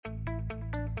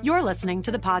You're listening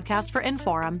to the podcast for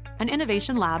Inforum, an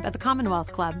innovation lab at the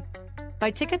Commonwealth Club.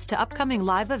 Buy tickets to upcoming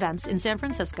live events in San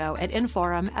Francisco at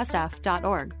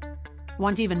inforumsf.org.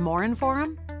 Want even more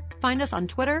Inforum? Find us on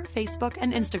Twitter, Facebook,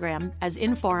 and Instagram as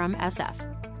InforumSF.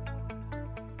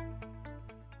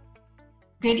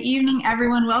 Good evening,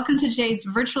 everyone. Welcome to today's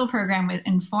virtual program with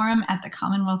Inforum at the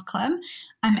Commonwealth Club.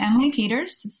 I'm Emily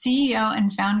Peters, CEO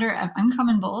and founder of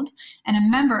Uncommon Bold, and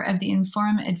a member of the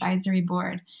Inforum Advisory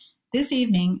Board. This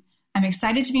evening, I'm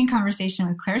excited to be in conversation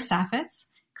with Claire Saffitz.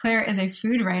 Claire is a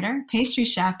food writer, pastry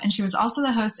chef, and she was also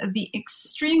the host of the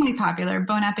extremely popular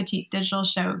Bon Appetit digital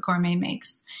show Gourmet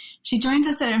Makes. She joins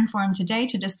us at Inforum today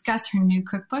to discuss her new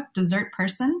cookbook, Dessert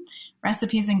Person,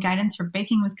 Recipes and Guidance for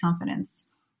Baking with Confidence.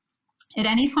 At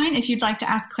any point, if you'd like to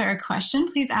ask Claire a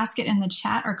question, please ask it in the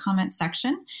chat or comment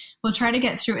section. We'll try to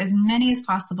get through as many as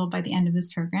possible by the end of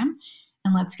this program.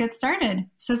 And let's get started.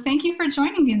 So thank you for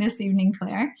joining me this evening,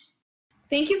 Claire.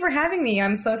 Thank you for having me.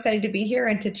 I'm so excited to be here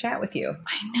and to chat with you.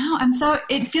 I know.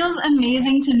 It feels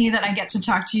amazing to me that I get to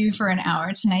talk to you for an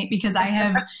hour tonight because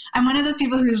I'm one of those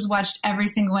people who's watched every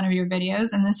single one of your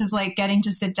videos, and this is like getting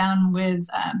to sit down with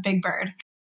Big Bird.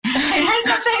 Here's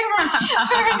something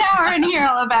for an hour and hear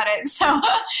all about it. So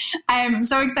I'm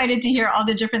so excited to hear all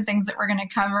the different things that we're going to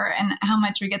cover and how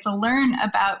much we get to learn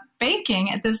about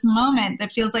baking at this moment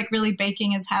that feels like really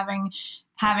baking is having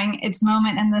its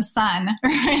moment in the sun,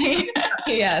 right?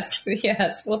 Yes.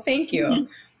 Well, thank you.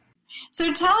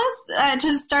 So tell us,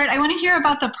 to start, I want to hear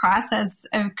about the process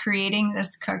of creating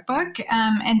this cookbook,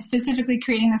 and specifically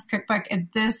creating this cookbook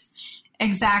at this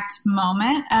exact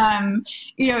moment.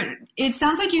 It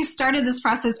sounds like you started this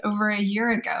process over a year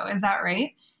ago. Is that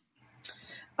right?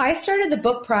 I started the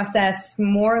book process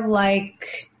more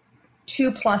like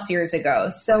 2+ years ago.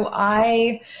 So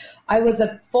I was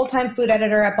a full-time food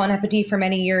editor at Bon Appetit for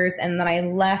many years, and then I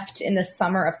left in the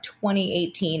summer of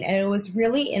 2018. And it was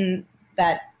really in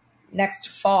that next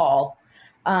fall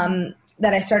that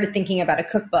I started thinking about a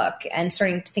cookbook and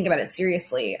starting to think about it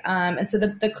seriously. And so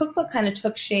the cookbook kind of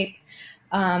took shape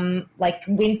starting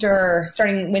winter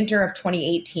of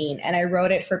 2018. And I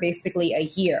wrote it for basically a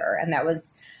year. And that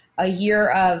was a year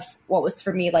of what was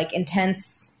for me like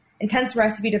intense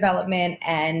recipe development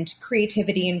and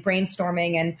creativity and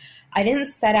brainstorming. And I didn't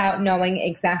set out knowing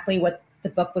exactly what the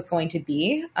book was going to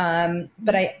be.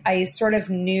 But I sort of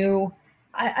knew,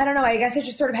 I don't know, I guess I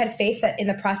just sort of had faith that in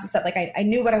the process that like I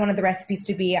knew what I wanted the recipes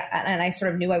to be, and I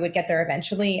sort of knew I would get there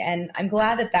eventually. And I'm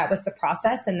glad that was the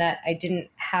process and that I didn't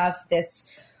have this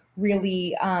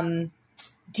really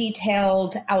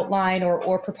detailed outline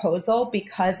or proposal,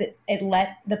 because it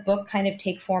let the book kind of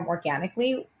take form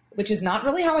organically, which is not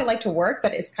really how I like to work,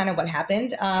 but it's kind of what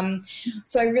happened.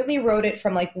 So I really wrote it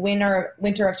from like winter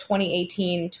of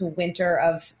 2018 to winter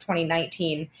of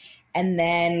 2019. And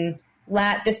then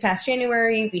this past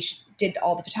January, we did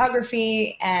all the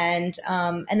photography, and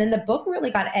then the book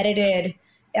really got edited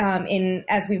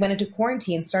as we went into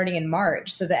quarantine starting in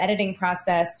March. So the editing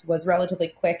process was relatively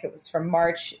quick. It was from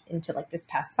March into like this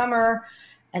past summer.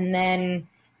 And then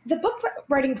the book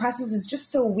writing process is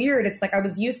just so weird. It's like I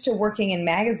was used to working in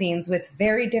magazines with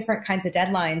very different kinds of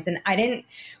deadlines. And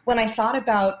when I thought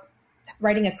about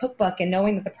writing a cookbook and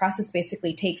knowing that the process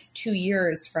basically takes 2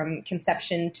 years from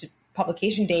conception to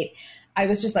publication date, I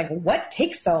was just like, what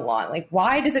takes so long? Like,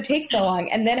 why does it take so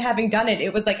long? And then having done it,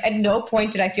 it was like, at no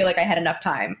point did I feel like I had enough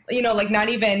time. Like not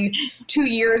even 2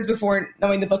 years before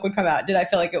knowing the book would come out did I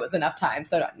feel like it was enough time.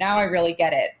 So now I really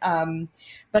get it.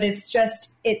 But it's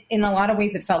just, in a lot of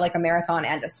ways, it felt like a marathon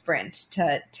and a sprint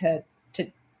to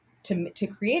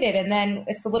create it. And then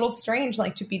it's a little strange,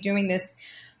 like to be doing this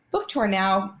book tour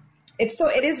now.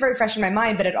 It is very fresh in my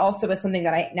mind, but it also is something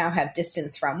that I now have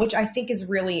distance from, which I think is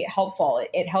really helpful.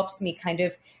 It helps me kind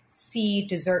of see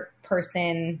Dessert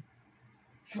Person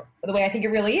the way I think it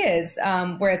really is.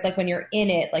 Whereas like when you're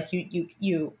in it, like you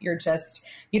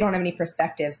don't have any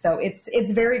perspective. So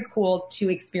it's very cool to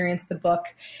experience the book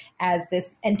as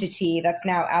this entity that's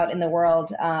now out in the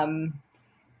world.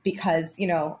 Because,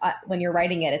 when you're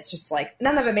writing it, it's just like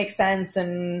none of it makes sense.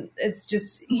 And it's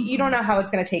just, you don't know how it's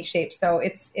going to take shape. So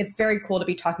it's very cool to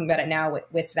be talking about it now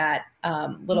with that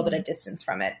little bit of distance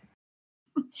from it.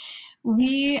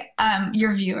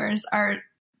 Your viewers are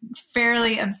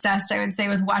fairly obsessed, I would say,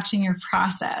 with watching your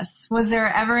process. Was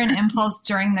there ever an impulse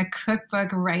during the cookbook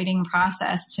writing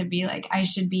process to be like, I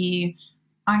should be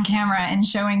on camera and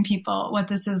showing people what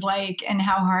this is like and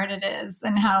how hard it is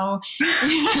and how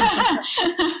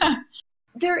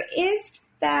there is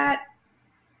that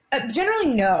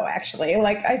generally no, actually.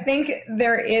 Like I think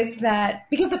there is that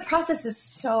because the process is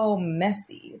so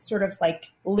messy. It's sort of like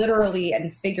literally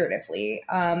and figuratively.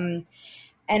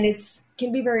 and it's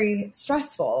can be very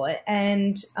stressful.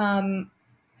 And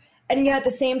yet at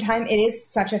the same time, it is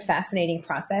such a fascinating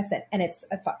process, and it's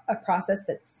a process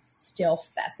that still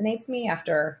fascinates me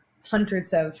after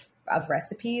hundreds of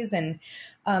recipes. And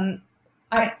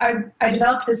I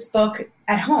developed this book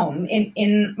at home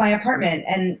in my apartment,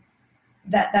 and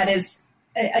that is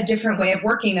a different way of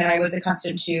working than I was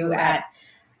accustomed to at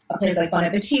a place like Bon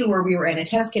Appetit, where we were in a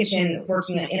test kitchen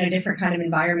working in a different kind of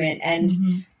environment. And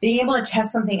being able to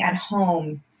test something at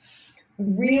home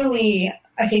really,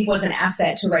 I think, was an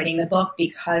asset to writing the book,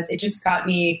 because it just got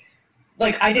me,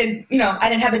 like, I didn't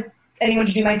have anyone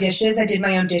to do my dishes. I did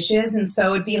my own dishes. And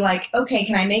so it'd be like, okay,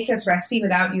 can I make this recipe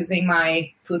without using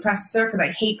my food processor? Because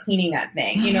I hate cleaning that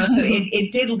thing, so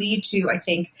it did lead to, I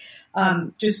think,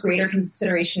 just greater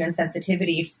consideration and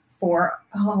sensitivity for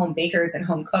home bakers and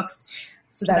home cooks.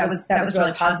 So that was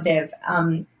really positive.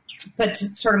 But to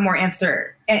sort of more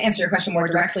answer your question more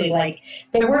directly, like,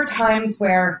 there were times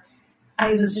where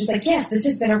I was just like, yes, this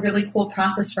has been a really cool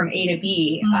process from A to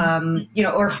B,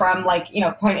 or from point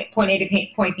A to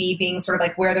point B being sort of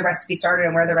like where the recipe started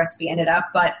and where the recipe ended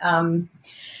up. But I'm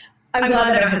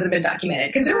glad that it hasn't been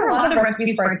documented, because there were a lot of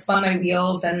recipes where I spun my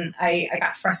wheels and I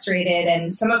got frustrated,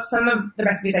 and some of the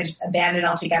recipes I just abandoned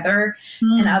altogether,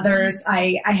 and others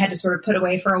I had to sort of put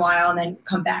away for a while and then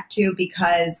come back to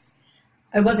because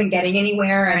I wasn't getting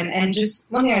anywhere. And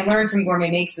just one thing I learned from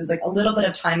Gourmet Makes is, like, a little bit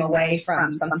of time away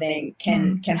from something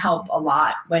can help a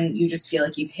lot when you just feel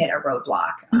like you've hit a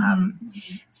roadblock.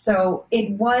 So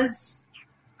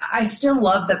I still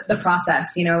love the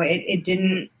process.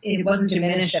 It wasn't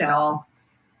diminished at all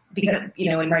because,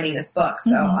 in writing this book.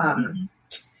 So,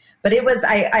 but it was,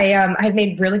 I've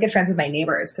made really good friends with my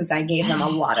neighbors because I gave them a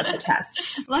lot of the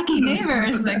tests. Lucky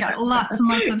neighbors that got lots and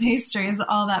lots of pastries,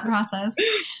 all that process.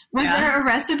 Was there a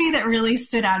recipe that really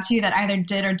stood out to you that either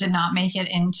did or did not make it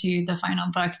into the final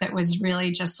book that was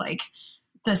really just like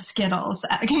the Skittles? To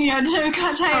tie it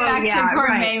back to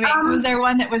Gourmet Makes, was there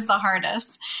one that was the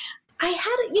hardest? I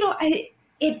had,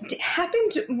 it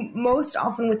happened most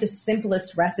often with the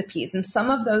simplest recipes, and some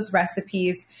of those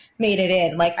recipes made it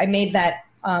in. Like, I made that,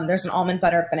 there's an almond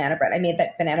butter banana bread. I made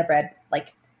that banana bread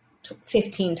like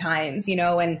 15 times,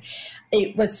 and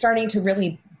it was starting to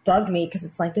really bug me because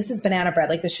it's like, this is banana bread.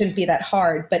 Like, this shouldn't be that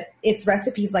hard. But it's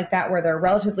recipes like that where there are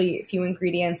relatively few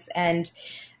ingredients and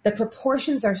the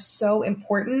proportions are so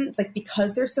important. It's like,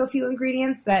 because there's so few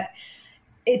ingredients, that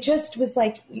it just was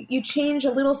like, you change a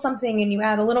little something and you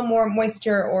add a little more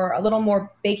moisture or a little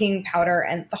more baking powder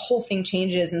and the whole thing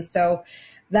changes. And so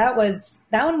that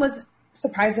one was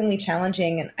surprisingly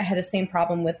challenging. And I had the same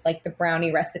problem with like the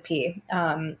brownie recipe,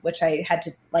 which I had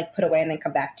to like put away and then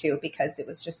come back to, because it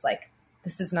was just like,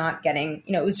 this is not getting,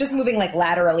 it was just moving like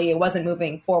laterally. It wasn't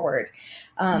moving forward.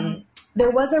 There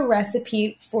was a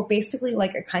recipe for basically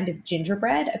like a kind of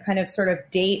gingerbread, a kind of sort of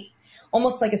date,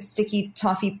 almost like a sticky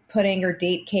toffee pudding or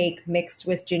date cake mixed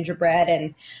with gingerbread.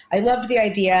 And I loved the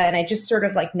idea, and I just sort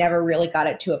of like never really got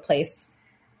it to a place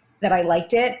that I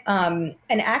liked it. And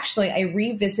actually I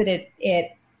revisited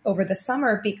it over the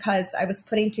summer because I was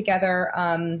putting together,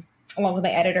 along with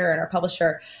my editor and our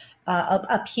publisher,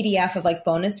 a PDF of like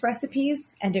bonus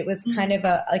recipes. And it was kind of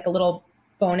a little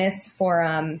bonus for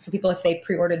people if they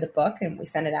pre-ordered the book, and we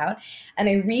sent it out. And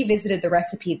I revisited the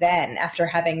recipe then after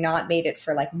having not made it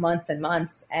for like months and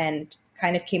months, and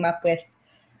kind of came up with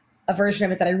a version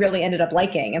of it that I really ended up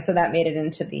liking. And so that made it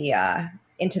into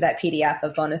that PDF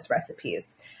of bonus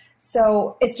recipes.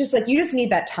 So it's just like, you just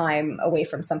need that time away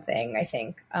from something, I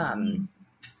think. And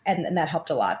that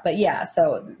helped a lot. But yeah,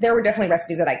 so there were definitely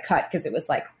recipes that I cut because it was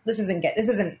like, this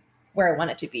isn't where I want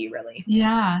it to be, really.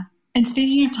 Yeah. And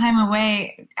speaking of time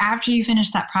away, after you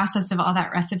finished that process of all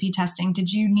that recipe testing,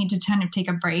 did you need to kind of take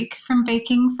a break from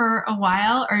baking for a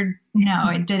while, or no,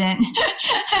 it didn't?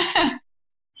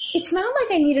 It's not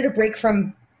like I needed a break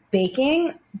from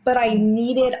baking, but I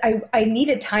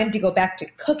needed time to go back to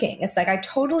cooking. It's like I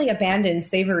totally abandoned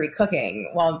savory cooking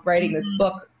while writing this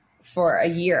book for a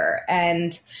year.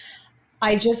 And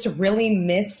I just really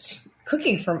missed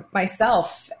cooking for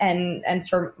myself and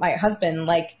for my husband.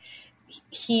 Like,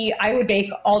 I would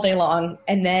bake all day long,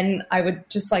 and then I would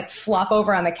just like flop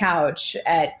over on the couch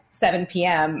at 7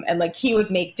 p.m. and like he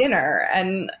would make dinner.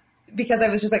 And because I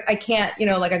was just like, I can't,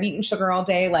 like I've eaten sugar all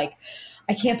day, like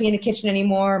I can't be in the kitchen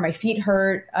anymore. My feet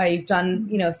hurt. I've done,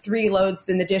 3 loads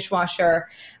in the dishwasher.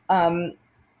 And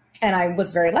I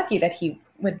was very lucky that he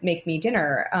would make me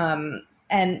dinner.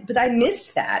 But I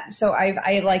missed that. So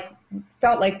I like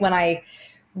felt like when I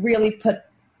really put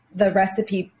the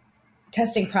recipe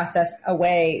testing process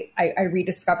away, I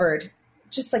rediscovered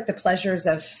just like the pleasures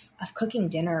of cooking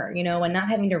dinner, and not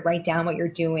having to write down what you're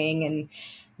doing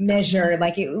measure.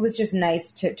 Like it was just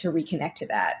nice to reconnect to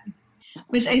that.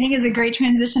 Which I think is a great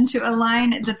transition to a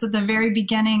line that's at the very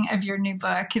beginning of your new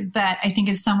book that I think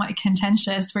is somewhat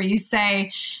contentious, where you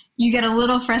say you get a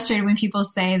little frustrated when people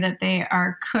say that they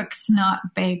are cooks,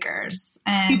 not bakers.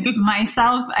 And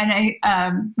myself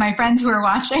and my friends who are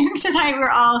watching tonight, we're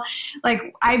all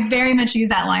like, I very much use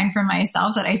that line for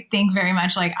myself, that I think very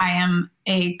much like I am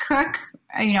a cook.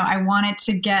 You know, I want it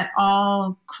to get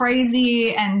all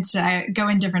crazy and to go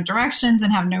in different directions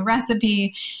and have no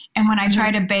recipe. And when I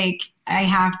try to bake, I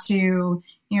have to,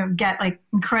 get like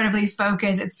incredibly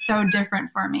focused. It's so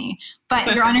different for me.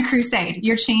 But you're on a crusade.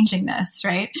 You're changing this,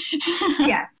 right?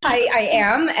 Yeah, I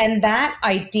am. And that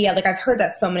idea, like I've heard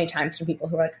that so many times from people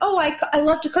who are like, oh, I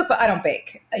love to cook, but I don't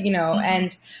bake,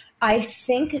 And I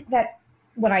think that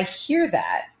when I hear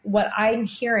that, what I'm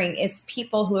hearing is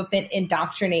people who have been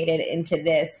indoctrinated into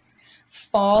this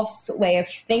false way of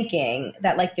thinking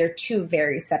that like they're two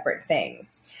very separate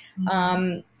things.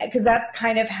 Because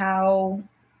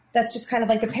that's just kind of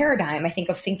like the paradigm, I think,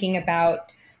 of thinking about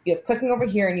you have cooking over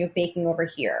here and you have baking over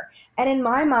here. And in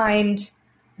my mind,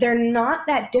 they're not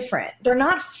that different. They're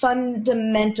not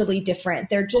fundamentally different.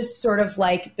 They're just sort of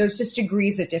like, there's just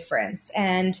degrees of difference.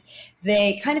 And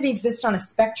they kind of exist on a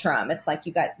spectrum. It's like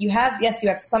you have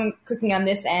some cooking on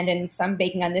this end and some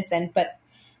baking on this end, but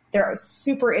they're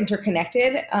super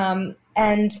interconnected.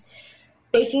 And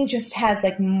baking just has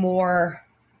like more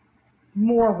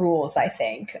rules, I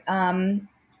think.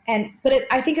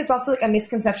 I think it's also like a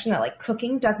misconception that like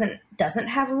cooking doesn't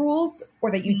have rules, or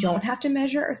that you don't have to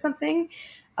measure or something.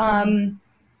 And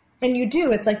you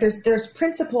do. It's like there's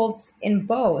principles in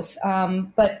both.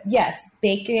 But yes,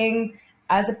 baking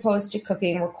as opposed to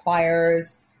cooking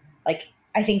requires, like,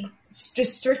 I think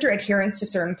just stricter adherence to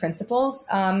certain principles.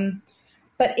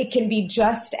 But it can be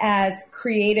just as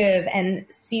creative and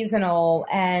seasonal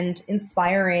and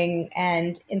inspiring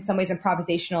and in some ways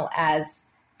improvisational as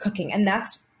cooking. And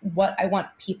that's what I want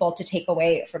people to take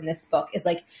away from this book is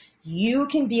like, you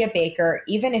can be a baker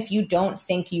even if you don't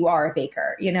think you are a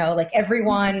baker. Like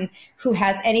everyone who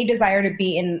has any desire to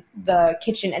be in the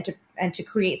kitchen and to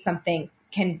create something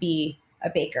can be a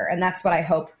baker. And that's what I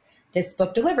hope this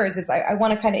book delivers. Is I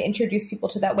want to kind of introduce people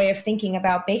to that way of thinking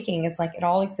about baking. It's like it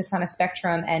all exists on a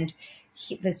spectrum, and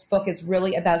this book is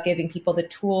really about giving people the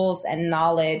tools and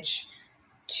knowledge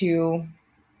to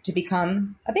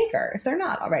become a baker if they're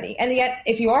not already. And yet,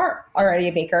 if you are already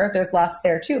a baker, there's lots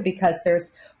there too, because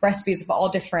there's recipes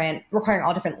of requiring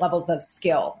all different levels of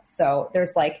skill. So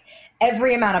there's like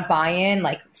every amount of buy-in,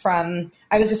 like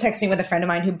I was just texting with a friend of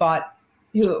mine who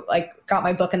got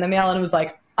my book in the mail and was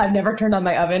like, I've never turned on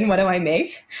my oven. What do I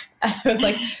make? And I was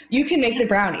like, you can make the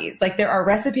brownies. Like there are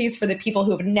recipes for the people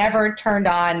who have never turned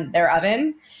on their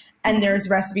oven. And there's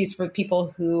recipes for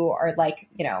people who are like,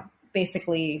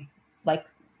 basically like,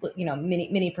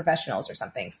 mini professionals or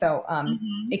something. So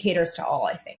it caters to all,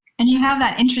 I think. And you have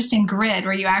that interesting grid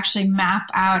where you actually map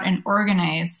out and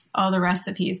organize all the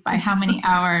recipes by how many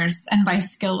hours and by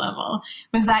skill level.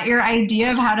 Was that your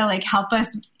idea of how to like help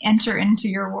us enter into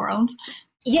your world?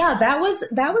 Yeah, that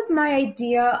was my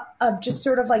idea of just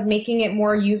sort of like making it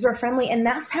more user friendly. And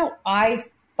that's how I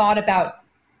thought about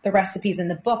the recipes in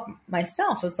the book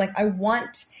myself. It was like, I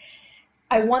want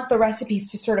the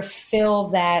recipes to sort of fill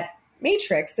that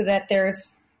matrix so that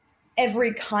there's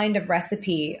every kind of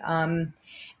recipe.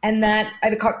 And that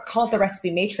I call it the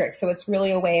recipe matrix. So it's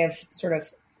really a way of sort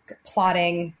of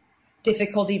plotting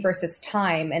difficulty versus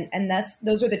time. And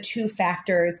those are the two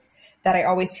factors that I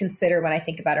always consider when I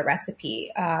think about a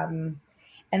recipe. And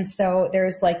so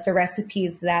there's like the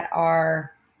recipes that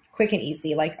are quick and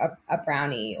easy, like a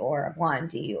brownie or a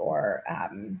blondie or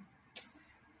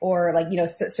like,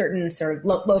 certain sort of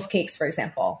loaf cakes, for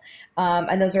example.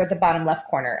 And those are at the bottom left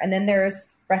corner. And then there's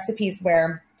recipes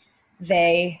where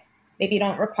they maybe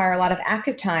don't require a lot of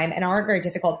active time and aren't very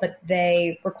difficult, but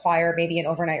they require maybe an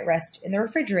overnight rest in the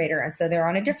refrigerator. And so they're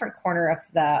on a different corner of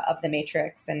the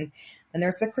matrix. And then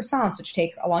there's the croissants, which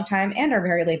take a long time and are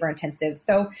very labor intensive.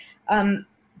 So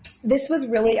this was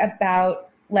really about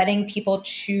letting people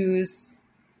choose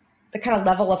the kind of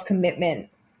level of commitment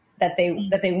that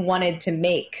they wanted to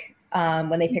make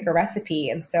when they pick a recipe.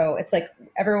 And so it's like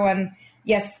everyone,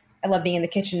 yes, I love being in the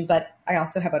kitchen, but I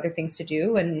also have other things to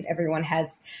do, and everyone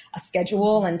has a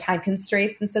schedule and time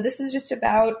constraints. And so this is just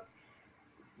about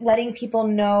letting people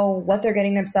know what they're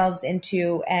getting themselves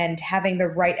into and having the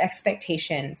right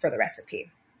expectation for the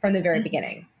recipe from the very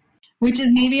beginning. Which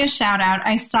is maybe a shout out.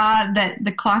 I saw that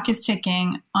the clock is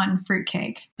ticking on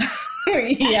fruitcake.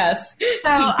 Yes. So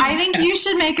I think you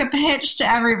should make a pitch to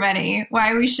everybody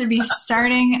why we should be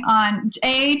starting on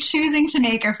A, choosing to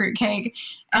make a fruitcake,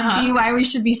 and B, why we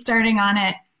should be starting on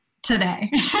it today.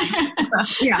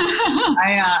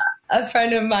 Yeah. A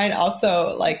friend of mine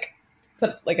also like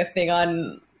put like a thing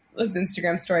on his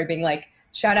Instagram story being like,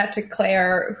 shout out to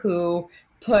Claire who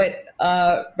put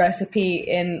a recipe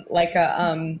in like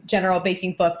a general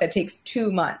baking book that takes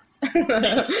 2 months.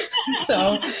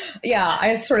 So yeah,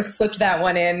 I sort of slipped that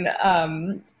one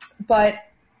in. But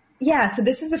yeah, so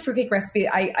this is a fruitcake recipe.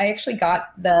 I actually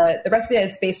got the recipe that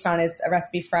it's based on is a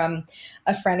recipe from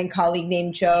a friend and colleague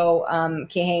named Jo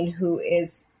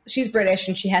Keohane, she's British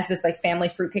and she has this like family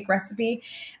fruitcake recipe.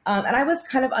 And I was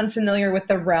kind of unfamiliar with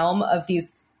the realm of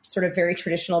these sort of very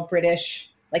traditional British,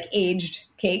 like aged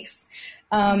cakes.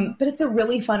 But it's a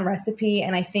really fun recipe,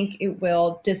 and I think I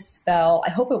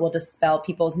hope it will dispel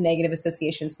people's negative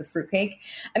associations with fruitcake.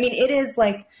 I mean, it is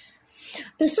like,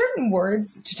 there's certain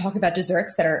words to talk about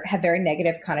desserts that have very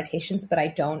negative connotations, but I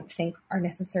don't think are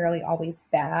necessarily always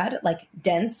bad. Like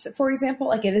dense, for example,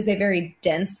 like it is a very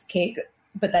dense cake,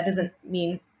 but that doesn't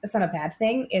mean it's not a bad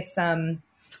thing. It's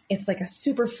like a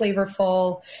super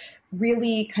flavorful,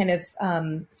 really kind of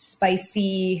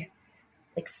spicy,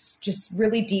 like just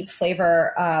really deep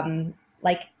flavor,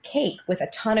 like cake with a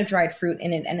ton of dried fruit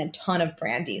in it and a ton of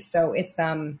brandy. So it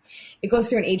goes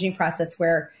through an aging process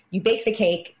where you bake the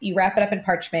cake, you wrap it up in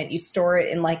parchment, you store it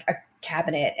in like a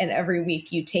cabinet, and every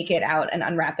week you take it out and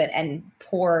unwrap it and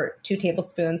pour 2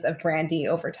 tablespoons of brandy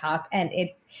over top, and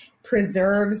it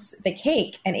preserves the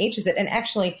cake and ages it. And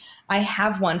actually, I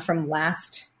have one from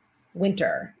last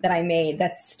winter that I made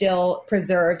that's still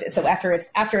preserved. So after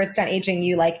it's done aging,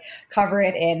 you like cover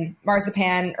it in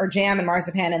marzipan or jam and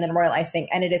marzipan and then royal icing,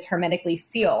 and it is hermetically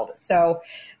sealed. So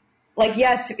like,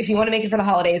 yes, if you want to make it for the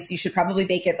holidays, you should probably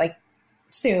bake it like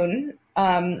soon.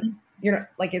 You're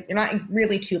not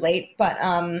really too late, but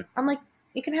I'm like,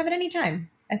 you can have it anytime,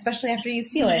 especially after you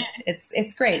seal it.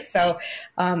 It's great. So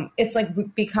it's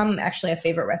like become actually a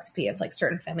favorite recipe of like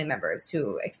certain family members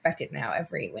who expect it now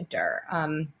every winter.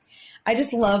 I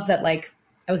just love that, like,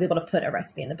 I was able to put a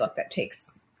recipe in the book that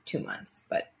takes 2 months,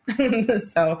 but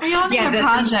so we all need a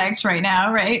project right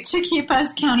now, right? To keep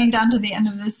us counting down to the end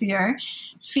of this year,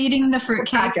 feeding the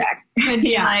fruitcake could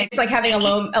be like, it's like having a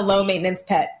low maintenance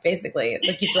pet, basically.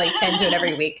 Like you like tend to it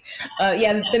every week.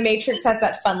 The Matrix has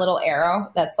that fun little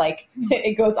arrow that's like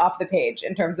it goes off the page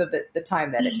in terms of the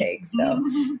time that it takes. So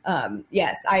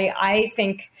yes, I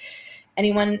think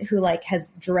anyone who like has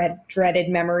dreaded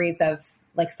memories of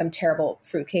like some terrible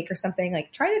fruitcake or something,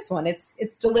 like try this one. It's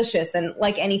delicious. And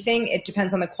like anything, it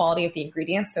depends on the quality of the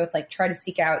ingredients. So it's like, try to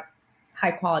seek out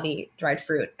high quality dried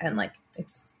fruit, and like,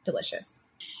 it's delicious.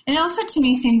 It also to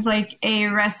me seems like a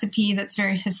recipe that's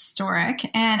very historic.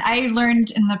 And I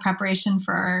learned in the preparation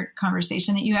for our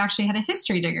conversation that you actually had a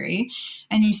history degree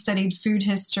and you studied food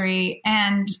history.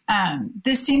 And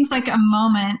this seems like a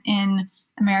moment in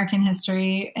American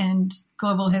history and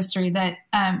global history that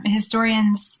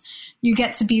historians, you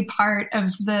get to be part of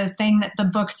the thing that the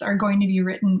books are going to be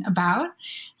written about.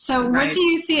 So What do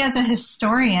you see as a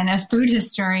historian, a food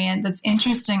historian, that's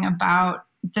interesting about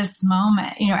this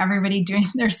moment? You know, everybody doing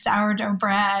their sourdough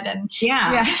bread and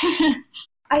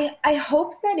I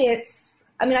hope that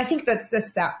I think that's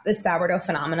the sourdough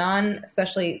phenomenon,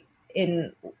 especially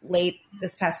in late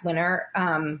this past winter,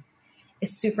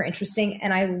 is super interesting.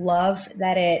 And I love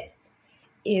that it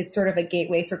is sort of a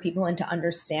gateway for people into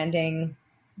understanding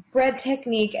bread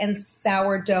technique and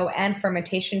sourdough and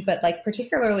fermentation, but like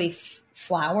particularly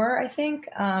flour, I think.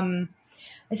 I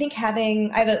have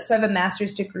a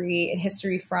master's degree in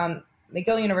history from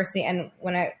McGill University, and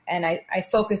I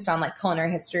focused on like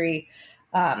culinary history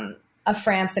of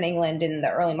France and England in the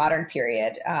early modern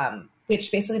period,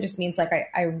 which basically just means like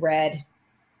I read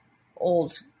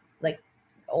old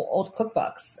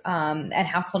cookbooks and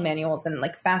household manuals and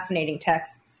like fascinating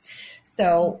texts.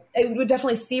 So I would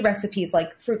definitely see recipes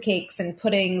like fruitcakes and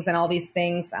puddings and all these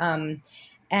things.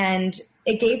 And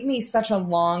it gave me such a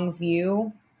long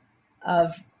view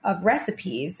of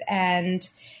recipes and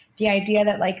the idea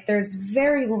that like there's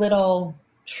very little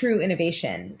true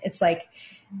innovation. It's like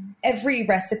every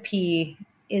recipe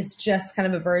is just kind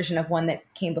of a version of one that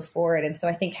came before it. And so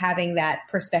I think having that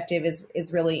perspective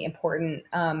is really important.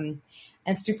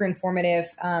 And super informative.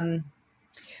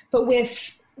 But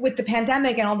with the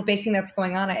pandemic and all the baking that's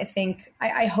going on,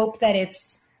 I hope that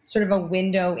it's sort of a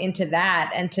window into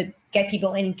that and to get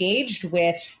people engaged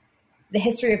with the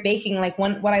history of baking. Like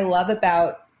what I love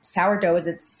about sourdough is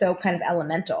it's so kind of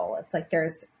elemental. It's like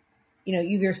there's, you have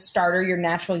your starter, your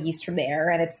natural yeast from the air,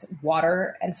 and it's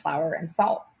water and flour and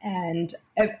salt. And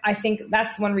I think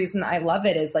that's one reason I love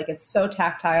it, is like it's so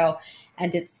tactile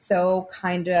and it's so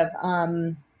kind of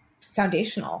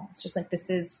foundational. It's just like, this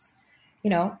is,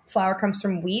 flour comes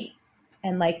from wheat,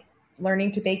 and like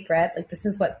learning to bake bread, like this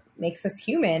is what makes us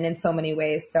human in so many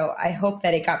ways. So I hope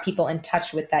that it got people in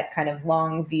touch with that kind of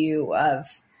long view of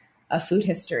food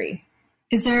history.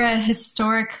 Is there a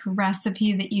historic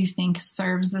recipe that you think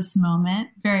serves this moment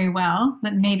very well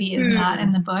that maybe is not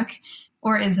in the book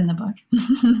or is in the book?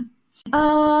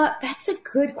 That's a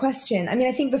good question. I mean,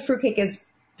 I think the fruitcake is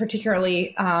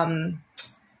particularly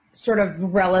sort of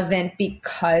relevant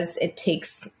because it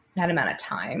takes that amount of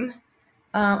time.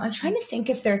 I'm trying to think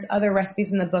if there's other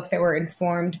recipes in the book that were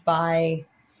informed by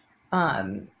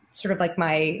sort of like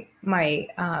my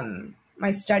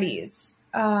studies.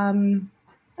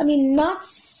 I mean, not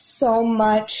so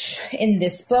much in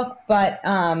this book, but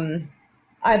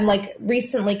I've like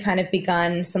recently kind of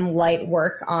begun some light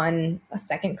work on a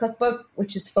second cookbook,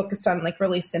 which is focused on like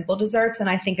really simple desserts. And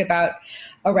I think about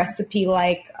a recipe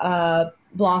like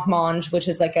blancmange, which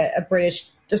is like a British,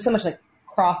 there's so much like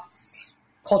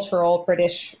cross-cultural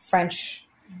British, French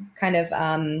kind of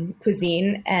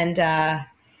cuisine. And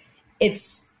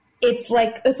it's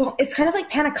kind of like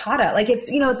panna cotta. Like it's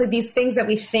like these things that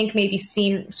we think maybe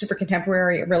seem super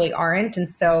contemporary, really aren't.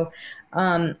 And so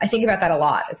I think about that a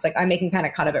lot. It's like I'm making panna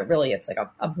cotta, but really it's like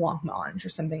a blancmange or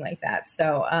something like that.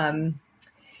 So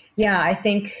I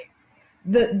think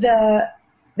there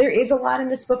is a lot in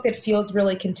this book that feels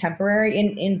really contemporary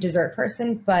in dessert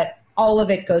person, but all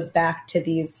of it goes back to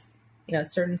these,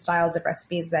 certain styles of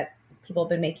recipes that people have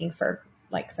been making for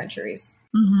like centuries.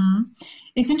 Mm-hmm.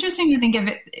 It's interesting to think of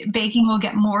it, baking will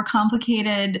get more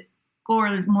complicated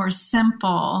or more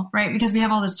simple, right? Because we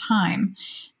have all this time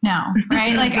now,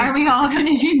 right? Like, are we all going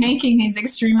to be making these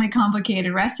extremely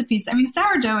complicated recipes? I mean,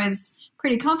 sourdough is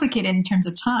pretty complicated in terms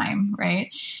of time, right?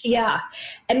 Yeah.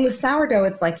 And with sourdough,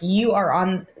 it's like you are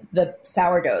on the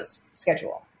sourdough's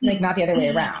schedule, like not the other way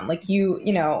around. Like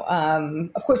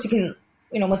of course you can,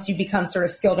 once you become sort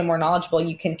of skilled and more knowledgeable,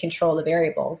 you can control the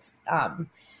variables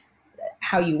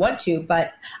how you want to.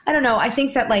 But I don't know. I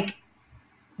think that like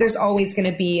there's always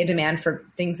going to be a demand for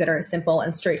things that are simple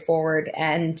and straightforward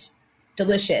and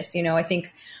delicious. I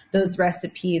think those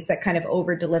recipes that kind of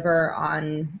over deliver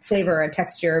on flavor and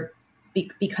texture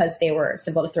because they were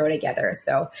simple to throw together.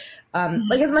 So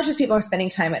like as much as people are spending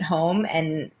time at home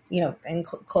and,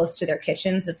 close to their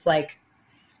kitchens, it's like,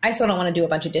 I still don't want to do a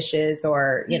bunch of dishes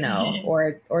or,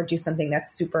 or do something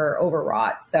that's super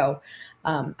overwrought. So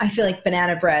I feel like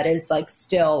banana bread is like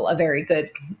still a very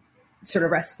good sort of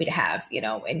recipe to have,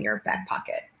 in your back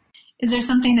pocket. Is there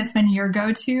something that's been your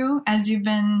go-to as you've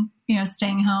been,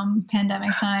 staying home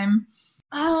pandemic time?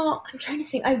 Oh, I'm trying to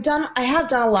think. I have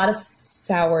done a lot of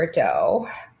sourdough,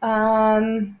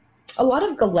 a lot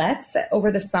of galettes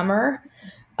over the summer.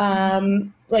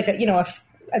 Like,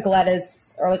 a galette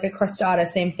is, or like a crostata,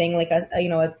 same thing, like for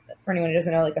anyone who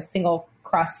doesn't know, like a single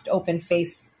crust, open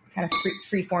face, kind of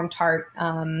free-form tart,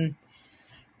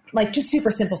 like just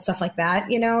super simple stuff like that.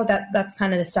 That's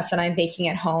kind of the stuff that I'm baking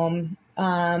at home.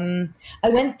 I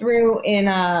went through in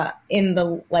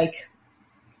the like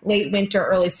late winter,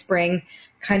 early spring,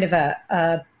 kind of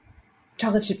a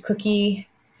chocolate chip cookie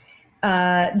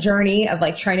journey of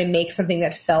like trying to make something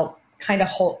that felt kind of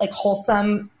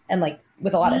wholesome and like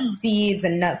with a lot of seeds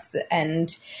and nuts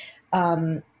and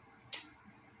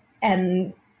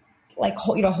like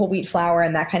whole wheat flour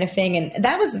and that kind of thing. And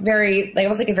that was a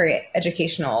very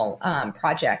educational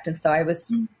project. And so I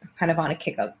was kind of on a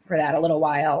kick up for that a little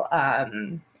while.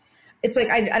 It's like,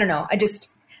 I don't know.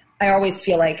 I always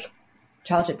feel like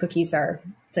chocolate chip cookies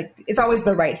it's always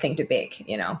the right thing to bake,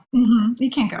 Mm-hmm. You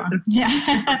can't go on.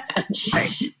 Yeah.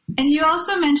 Right. And you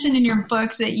also mentioned in your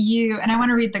book that and I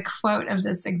want to read the quote of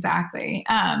this exactly,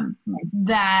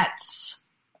 that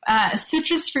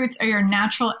citrus fruits are your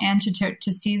natural antidote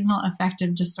to seasonal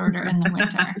affective disorder in the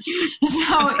winter.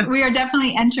 So we are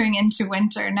definitely entering into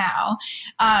winter now.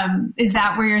 Is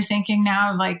that where you're thinking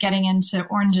now of like getting into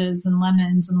oranges and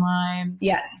lemons and lime?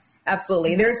 Yes,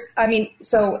 absolutely.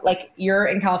 So like you're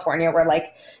in California where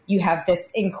like you have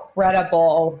this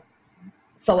incredible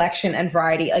selection and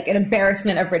variety, like an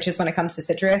embarrassment of riches when it comes to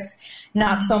citrus,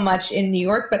 not so much in New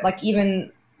York, but like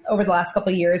even over the last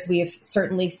couple of years, we've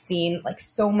certainly seen like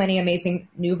so many amazing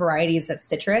new varieties of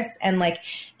citrus. And like,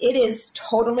 it is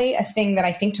totally a thing that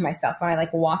I think to myself when I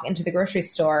like walk into the grocery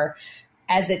store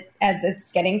as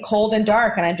it's getting cold and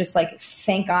dark. And I'm just like,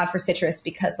 thank God for citrus,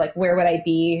 because like, where would I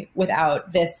be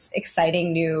without this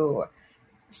exciting new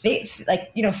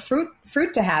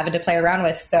fruit to have and to play around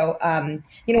with. So,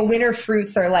 winter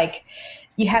fruits are like,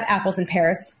 you have apples and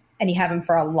pears and you have them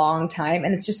for a long time.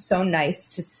 And it's just so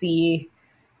nice to see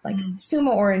like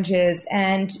sumo oranges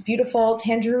and beautiful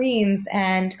tangerines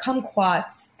and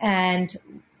kumquats and,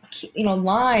 you know,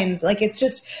 limes. Like it's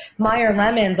just Meyer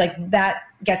lemons, like that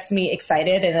gets me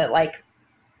excited, and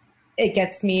it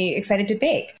gets me excited to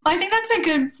bake. Well, I think that's a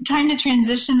good time to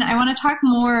transition. I want to talk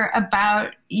more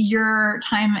about your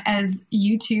time as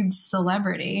YouTube's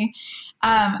celebrity.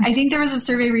 I think there was a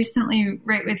survey recently,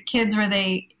 right, with kids where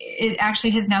it actually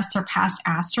has now surpassed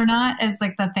astronaut as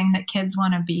like the thing that kids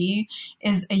want to be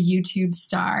is a YouTube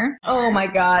star. Oh my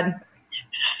God.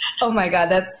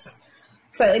 That's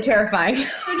slightly terrifying.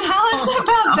 Tell us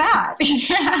about that.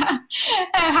 Yeah.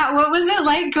 What was it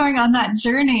like going on that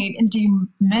journey? And do you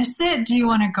miss it? Do you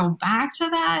want to go back to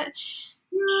that?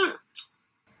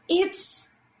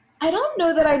 I don't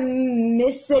know that I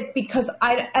miss it because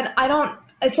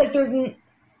it's like there's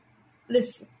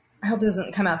this, I hope this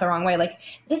doesn't come out the wrong way. Like,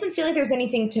 it doesn't feel like there's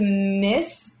anything to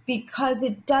miss because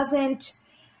it didn't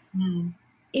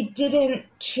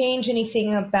change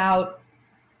anything about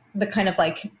the kind of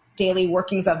like daily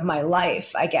workings of my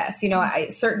life, I guess. You know,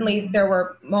 there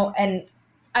were, and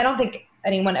I don't think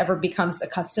anyone ever becomes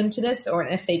accustomed to this, or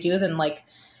if they do, then like,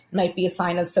 might be a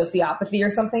sign of sociopathy or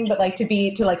something, but like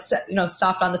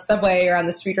stopped on the subway or on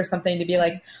the street or something to be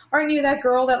like, aren't you that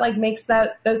girl that like makes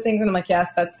those things? And I'm like,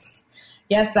 yes,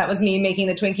 that was me making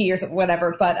the Twinkie or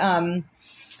whatever. But,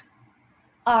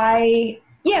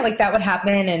 like that would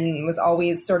happen, and was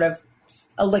always sort of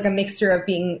like a mixture of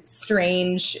being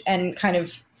strange and kind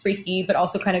of freaky, but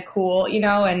also kind of cool, you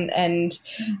know, and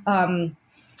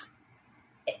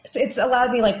it's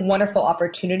allowed me like wonderful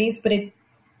opportunities, but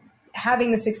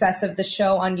having the success of the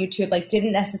show on YouTube, like it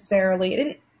didn't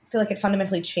feel like it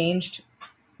fundamentally changed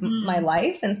my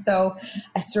life. And so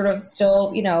I sort of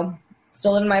still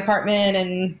live in my apartment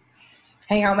and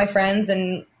hang out with my friends,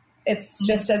 and it's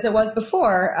just as it was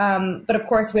before. But of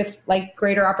course with like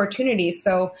greater opportunities.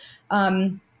 So,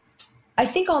 I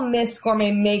think I'll miss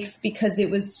Gourmet Makes because it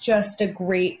was just a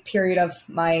great period of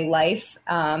my life.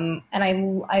 And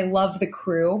I love the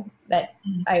crew that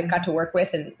I got to work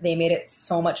with, and they made it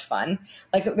so much fun.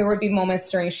 Like there would be moments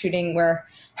during shooting where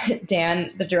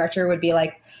Dan, the director, would be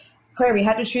like, Claire, we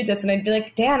had to shoot this. And I'd be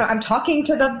like, Dan, I'm talking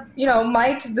to the,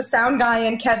 Mike, the sound guy,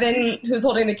 and Kevin, who's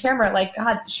holding the camera. Like,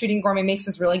 God, shooting Gourmet Makes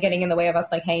is really getting in the way of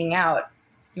us like hanging out,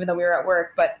 even though we were at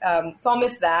work. But, so I'll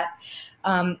miss that.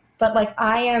 But like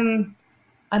I'm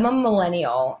a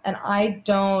millennial, and I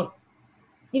don't,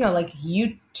 like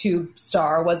YouTube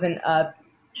star wasn't a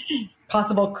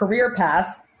possible career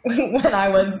path when I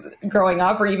was growing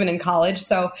up or even in college.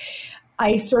 So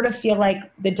I sort of feel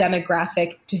like the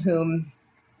demographic to whom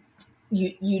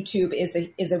YouTube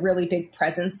is a really big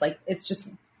presence. Like it's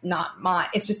just not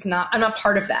I'm not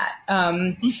part of that.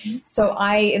 So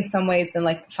I, in some ways, then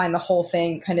like find the whole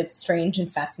thing kind of strange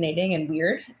and fascinating and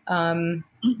weird. And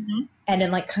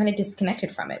then like kind of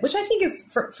disconnected from it, which I think is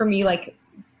for me, like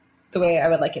the way I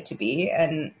would like it to be,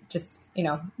 and just, I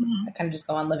kind of just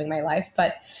go on living my life.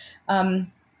 But, I don't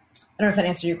know if that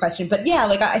answered your question, but yeah,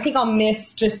 like I think I'll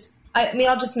miss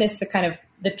I'll just miss the kind of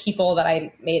the people that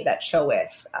I made that show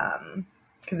with,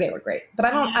 cause they were great, but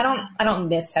I don't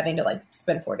miss having to like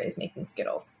spend 4 days making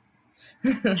Skittles.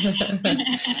 I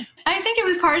think it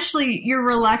was partially your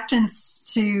reluctance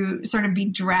to sort of be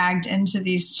dragged into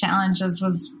these challenges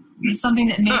was something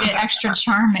that made it extra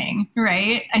charming,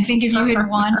 right? I think if you had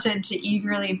wanted to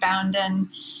eagerly bound in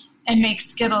and make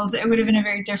Skittles, it would have been a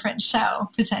very different show,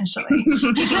 potentially.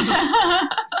 Yeah,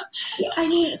 I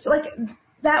mean, so like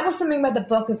that was something about the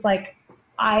book is like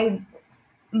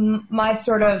my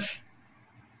sort of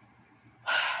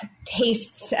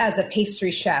tastes as a pastry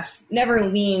chef never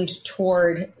leaned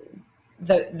toward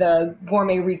the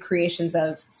gourmet recreations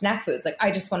of snack foods. Like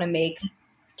I just want to make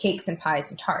cakes and pies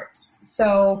and tarts.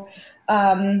 So,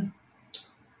 so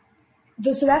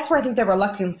that's where I think the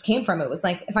reluctance came from. It was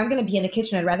like, if I'm going to be in the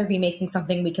kitchen, I'd rather be making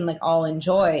something we can like all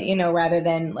enjoy, rather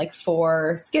than like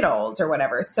for Skittles or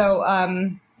whatever. So,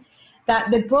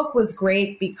 that the book was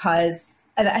great because,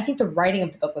 and I think the writing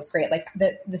of the book was great. Like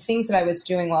the things that I was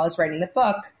doing while I was writing the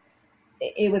book,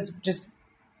 it was just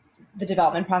the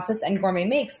development process and Gourmet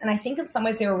Makes. And I think in some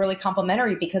ways they were really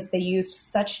complementary because they used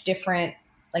such different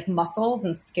like muscles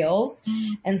and skills.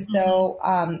 And so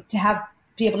to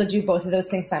be able to do both of those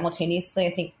things simultaneously,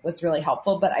 I think was really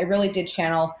helpful. But I really did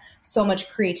channel so much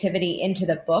creativity into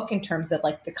the book in terms of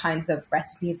like the kinds of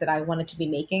recipes that I wanted to be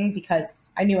making, because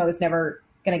I knew I was never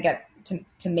going to get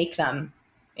to make them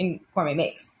in Gourmet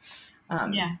Makes.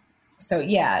 So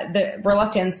yeah, the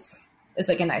reluctance is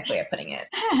like a nice way of putting it.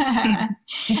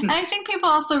 And I think people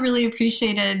also really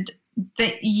appreciated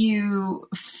that you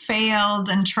failed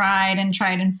and tried and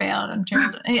failed and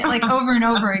like over and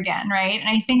over again, right? And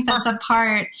I think that's a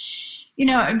part,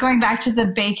 going back to the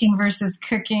baking versus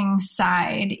cooking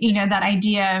side, that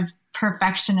idea of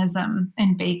perfectionism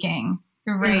in baking,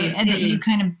 right? And that you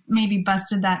kind of maybe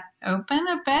busted that open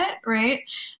a bit, right?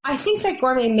 I think that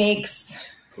Gourmet Makes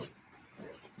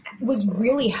was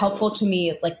really helpful to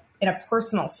me, like in a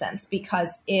personal sense,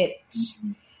 because it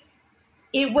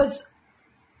was,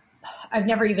 I've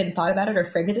never even thought about it or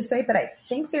framed it this way, but I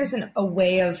think there's a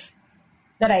way of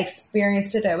that I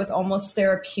experienced it that was almost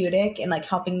therapeutic and like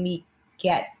helping me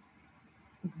get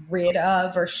rid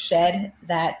of or shed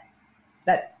that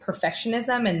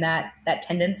perfectionism and that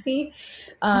tendency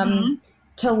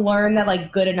to learn that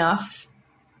like good enough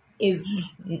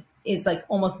is like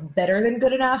almost better than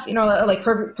good enough, like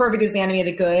perfect is the enemy of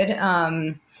the good.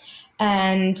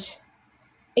 And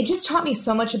it just taught me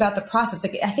so much about the process.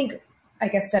 Like, I think, I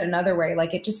guess said another way,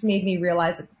 like it just made me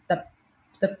realize that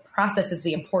the process is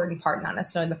the important part, not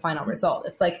necessarily the final result.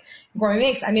 It's like Gourmet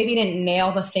Makes, I maybe didn't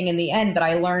nail the thing in the end, but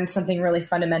I learned something really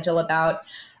fundamental about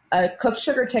a cooked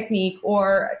sugar technique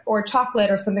or chocolate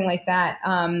or something like that.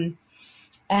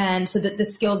 And so that the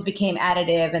skills became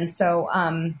additive. And so,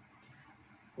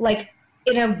 like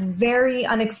in a very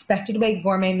unexpected way,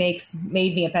 Gourmet Makes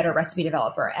made me a better recipe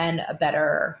developer and a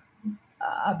better,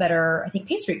 I think,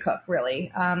 pastry cook,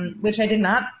 really, which I did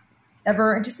not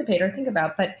ever anticipate or think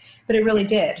about, but it really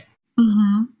did.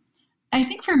 Mm-hmm. I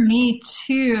think for me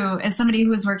too, as somebody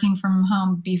who was working from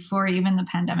home before even the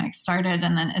pandemic started,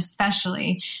 and then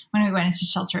especially when we went into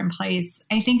shelter in place,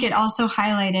 I think it also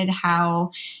highlighted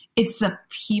how it's the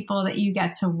people that you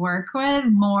get to work with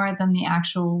more than the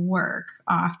actual work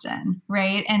often,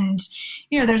 right? And,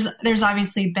 there's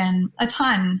obviously been a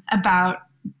ton about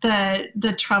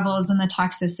the troubles and the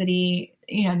toxicity,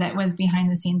 that was behind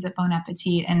the scenes at Bon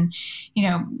Appetit. And,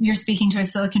 you're speaking to a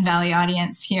Silicon Valley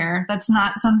audience here. That's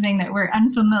not something that we're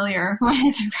unfamiliar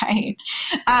with, right?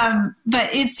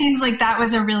 But it seems like that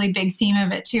was a really big theme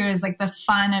of it too, is like the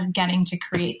fun of getting to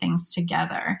create things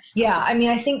together. Yeah. I mean,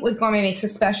 I think with Gourmet Makes,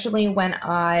 especially when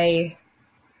I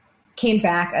came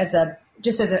back as a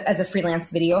freelance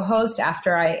video host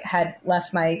after I had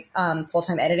left my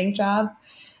full-time editing job,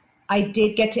 I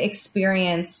did get to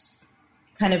experience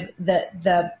kind of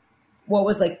the what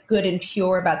was like good and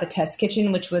pure about the test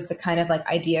kitchen, which was the kind of like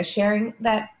idea sharing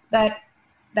that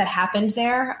happened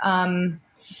there.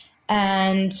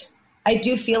 And I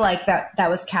do feel like that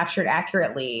was captured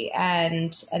accurately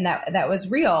and that was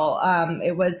real.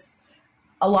 It was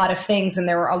a lot of things, and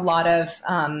there were a lot of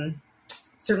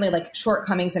certainly like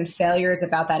shortcomings and failures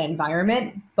about that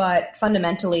environment, but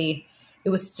fundamentally it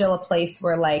was still a place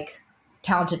where like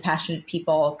talented, passionate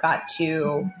people got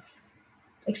to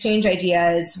exchange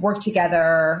ideas, work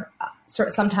together,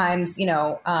 sometimes,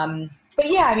 but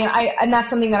yeah, I mean, and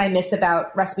that's something that I miss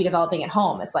about recipe developing at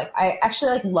home. It's like, I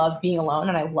actually like love being alone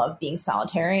and I love being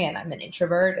solitary, and I'm an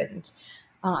introvert. And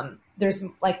there's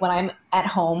like when I'm at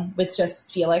home with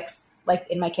just Felix, like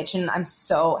in my kitchen, I'm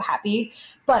so happy,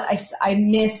 but I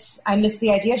miss the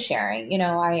idea sharing,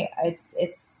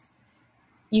 it's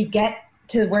you get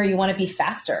to where you want to be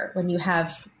faster when you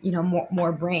have,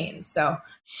 more brains. So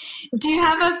do you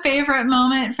have a favorite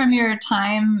moment from your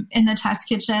time in the test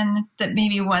kitchen that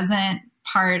maybe wasn't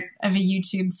part of a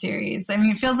YouTube series? I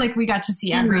mean, it feels like we got to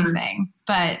see everything,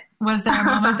 but was there a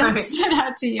moment that stood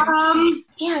out to you?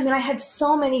 Yeah, I mean, I had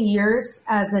so many years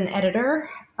as an editor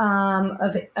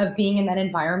of being in that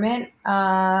environment.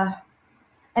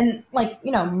 And like,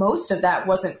 most of that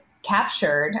wasn't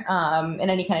captured in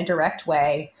any kind of direct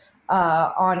way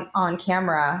on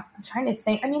camera. I'm trying to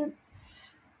think. I mean,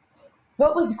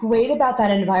 what was great about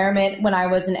that environment when I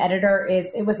was an editor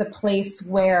is it was a place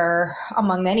where,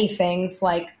 among many things,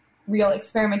 like real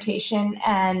experimentation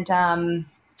and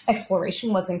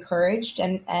exploration was encouraged,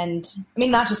 and I mean,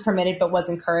 not just permitted, but was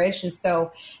encouraged. And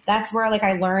so that's where like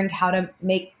I learned how to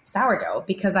make sourdough,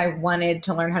 because I wanted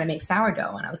to learn how to make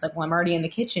sourdough. And I was like, well, I'm already in the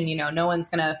kitchen, no one's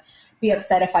going to be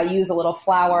upset if I use a little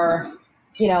flour,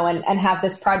 and have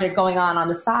this project going on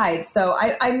the side. So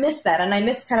I miss that. And I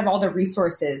miss kind of all the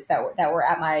resources that were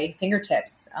at my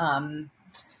fingertips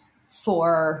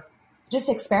for just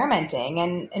experimenting.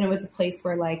 And it was a place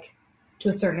where, like, to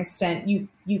a certain extent,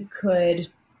 you could,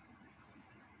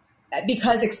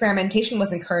 because experimentation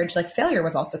was encouraged, like failure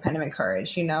was also kind of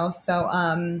encouraged, So,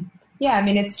 yeah, I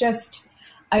mean, it's just,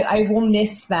 I will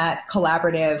miss that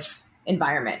collaborative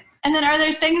environment. And then are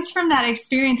there things from that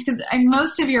experience, because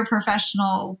most of your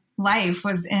professional life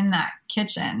was in that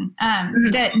kitchen,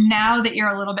 that now that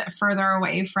you're a little bit further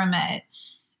away from it,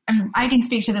 I can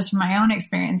speak to this from my own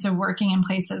experience of working in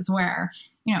places where,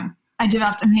 I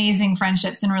developed amazing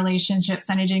friendships and relationships,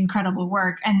 and I did incredible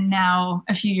work. And now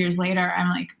a few years later, I'm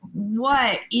like,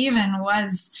 what even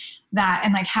was that?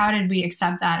 And like, how did we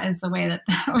accept that as the way that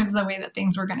was the way that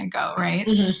things were going to go? Right.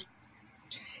 Mm-hmm.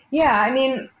 Yeah. I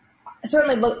mean,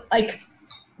 certainly look like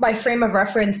my frame of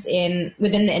reference within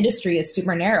the industry is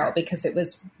super narrow because it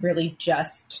was really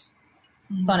just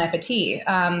Bon Appetit.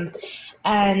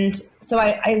 And so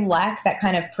I lack that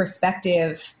kind of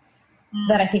perspective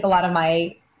that I think a lot of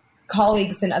my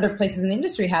colleagues in other places in the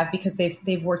industry have because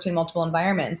they've worked in multiple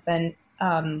environments. And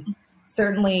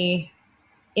certainly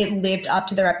it lived up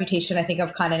to the reputation, I think,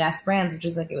 of Condé Nast Brands, which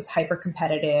is like it was hyper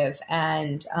competitive,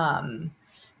 and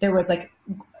there was like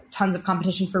tons of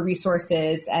competition for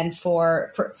resources and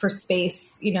for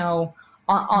space, you know,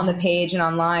 on the page and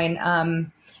online.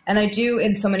 And I do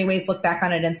in so many ways look back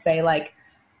on it and say, like,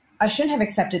 I shouldn't have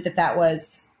accepted that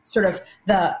was sort of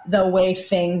the way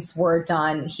things were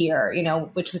done here, you know,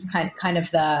 which was kind of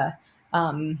the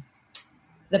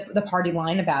party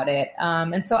line about it.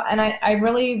 And I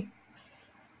really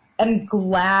am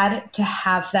glad to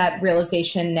have that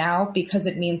realization now, because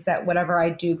it means that whatever I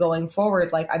do going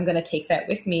forward, like I'm going to take that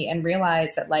with me and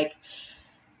realize that like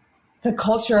the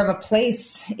culture of a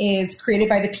place is created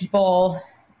by the people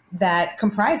that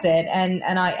comprise it. And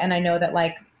I know that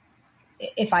like,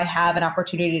 if I have an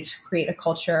opportunity to create a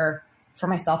culture for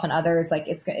myself and others, like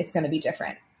it's going to be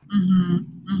different. Mm-hmm.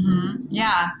 Mm-hmm.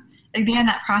 Yeah. Again,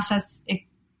 that process,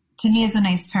 to me, is a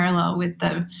nice parallel with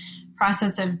the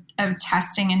process of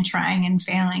testing and trying and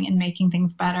failing and making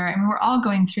things better. I mean, we're all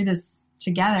going through this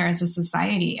together as a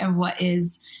society of what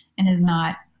is and is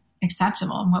not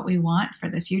acceptable and what we want for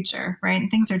the future, right?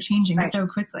 And things are changing so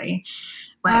quickly.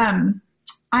 Right.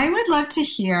 I would love to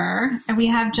hear, and we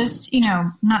have just,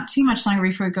 not too much longer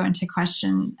before we go into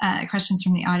questions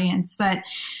from the audience, but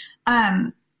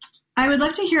I would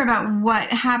love to hear about what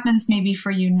happens maybe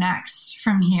for you next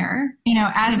from here,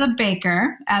 as a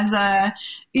baker, as a,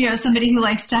 somebody who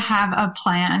likes to have a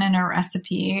plan and a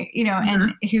recipe,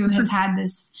 and who has had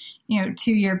this,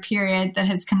 2-year period that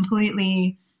has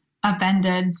completely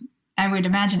upended, I would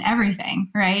imagine, everything,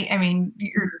 right? I mean,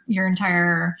 your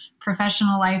entire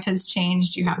professional life has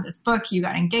changed. You have this book, you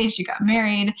got engaged, you got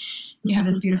married, you have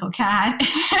this beautiful cat.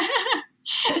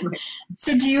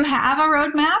 So do you have a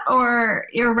roadmap or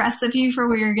a recipe for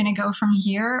where you're going to go from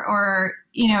here? Or,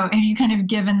 have you kind of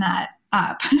given that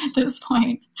up at this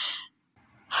point?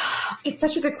 It's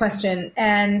such a good question.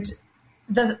 And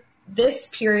this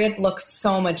period looks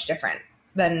so much different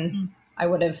than I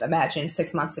would have imagined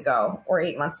 6 months ago or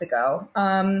 8 months ago.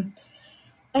 And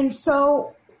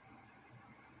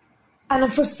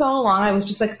for so long, I was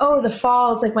just like, oh, the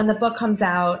fall is like when the book comes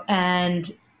out, and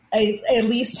I at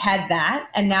least had that.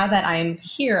 And now that I'm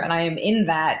here and I am in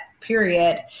that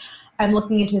period, I'm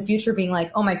looking into the future being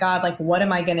like, oh my God, like, what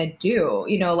am I going to do?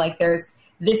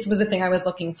 This was a thing I was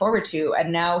looking forward to.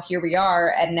 And now here we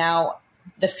are. And now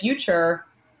the future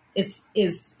is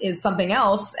something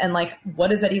else. And like, what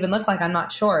does that even look like? I'm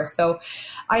not sure. So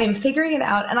I am figuring it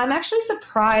out. And I'm actually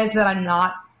surprised that I'm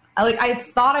not, I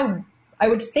thought I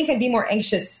would think I'd be more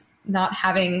anxious not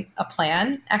having a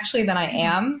plan actually than I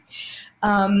am.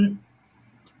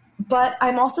 But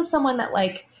I'm also someone that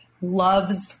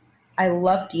I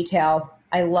love detail.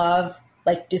 I love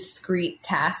like discrete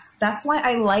tasks. That's why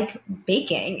I like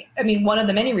baking. I mean, one of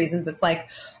the many reasons, it's like,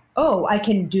 oh, I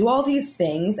can do all these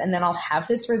things and then I'll have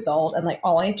this result. And like,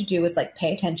 all I have to do is like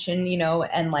pay attention,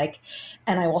 and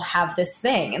I will have this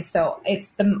thing. And so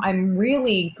I'm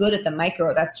really good at the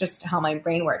micro. That's just how my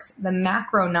brain works. The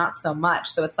macro, not so much.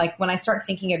 So it's like when I start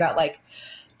thinking about like,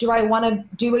 do I want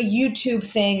to do a YouTube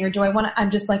thing, or do I want to, I'm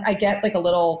just like, I get like a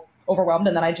little overwhelmed,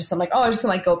 and then I'm like, oh, I'm just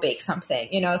gonna like go bake something,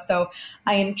 So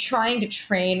I am trying to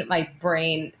train my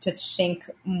brain to think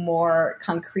more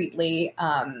concretely,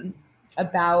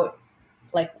 about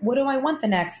like, what do I want the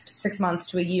next 6 months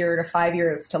to a year to 5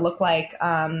 years to look like?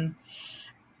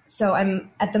 So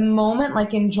I'm at the moment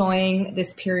like enjoying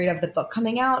this period of the book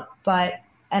coming out,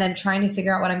 and I'm trying to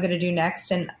figure out what I'm going to do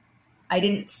next. And I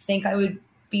didn't think I would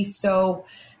be so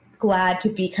glad to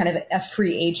be kind of a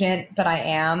free agent, but I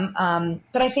am.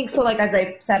 But I think so, like, as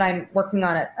I said, I'm working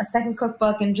on a second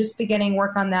cookbook and just beginning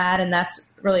work on that. And that's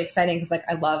really exciting because like,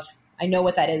 I know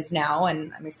what that is now,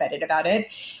 and I'm excited about it.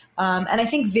 And I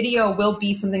think video will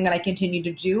be something that I continue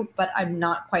to do, but I'm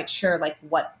not quite sure like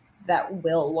what that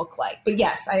will look like. But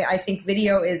yes, I think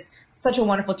video is such a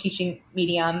wonderful teaching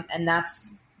medium, and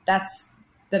that's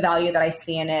the value that I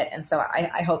see in it. And so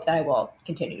I hope that I will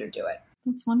continue to do it.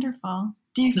 That's wonderful.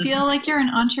 Do you feel like you're an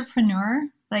entrepreneur?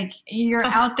 Like you're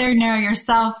out there now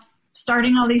yourself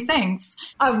starting all these things?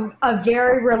 A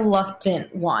very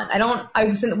reluctant one. I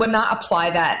would not apply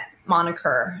that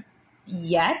moniker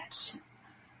yet.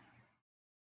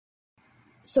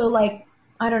 So like,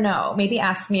 I don't know, maybe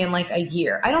ask me in like a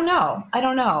year. I don't know.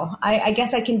 I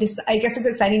guess I guess it's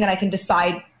exciting that I can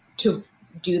decide to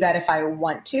do that if I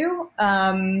want to.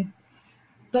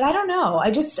 But I don't know.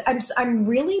 I'm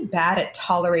really bad at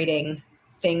tolerating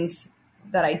things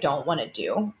that I don't want to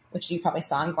do, which you probably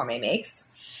saw in Gourmet Makes.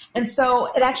 And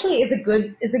so it actually is a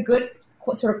good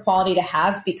sort of quality to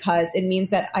have, because it means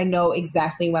that I know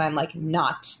exactly when I'm like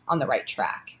not on the right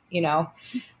track, you know?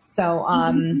 So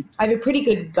I have a pretty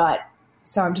good gut.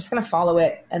 So I'm just going to follow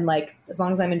it. And like, as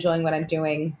long as I'm enjoying what I'm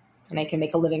doing and I can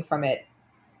make a living from it,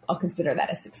 I'll consider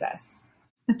that a success.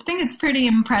 I think it's pretty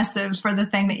impressive for the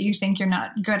thing that you think you're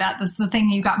not good at. This is the thing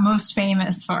you got most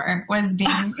famous for, was being,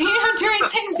 doing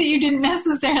things that you didn't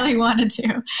necessarily want to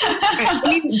do. I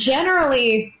mean,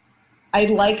 generally, I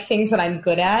like things that I'm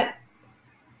good at,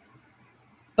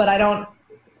 but I don't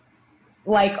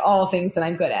like all things that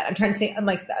I'm good at. I'm trying to think, I'm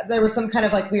like, there was some kind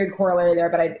of like weird corollary there,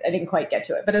 but I didn't quite get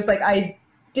to it. But it's like, I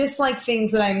dislike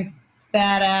things that I'm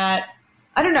bad at.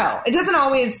 I don't know.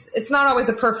 It's not always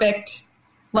a perfect,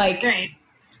 like, Great.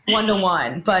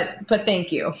 1-to-1, but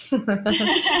thank you.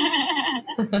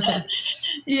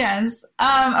 Yes.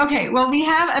 Okay. Well, we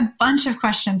have a bunch of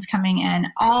questions coming in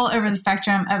all over the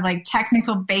spectrum of like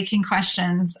technical baking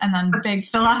questions and then big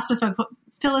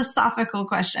philosophical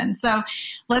questions. So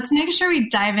let's make sure we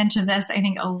dive into this, I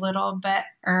think, a little bit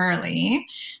early.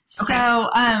 Okay. So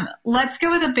let's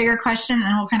go with a bigger question,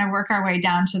 and we'll kind of work our way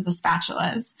down to the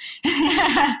spatulas.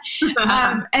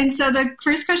 And so the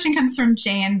first question comes from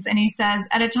James, and he says,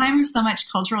 at a time of so much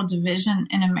cultural division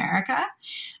in America,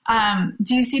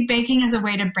 do you see baking as a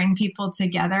way to bring people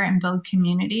together and build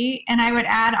community? And I would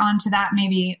add on to that,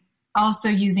 maybe also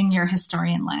using your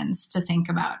historian lens to think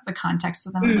about the context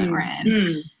of the moment we're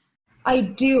in. I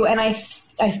do. And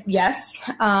yes.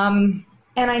 And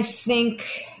I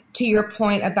think, to your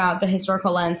point about the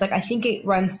historical lens, like I think it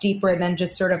runs deeper than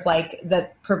just sort of like the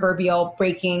proverbial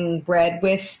breaking bread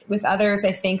with others.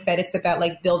 I think that it's about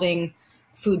like building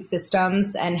food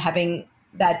systems and having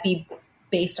that be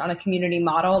based on a community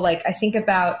model. Like I think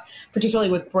about,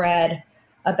 particularly with bread,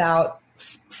 about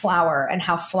flour and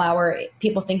how flour,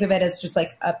 people think of it as just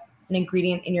like an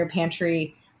ingredient in your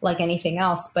pantry like anything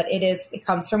else, but it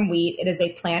comes from wheat. It is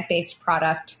a plant-based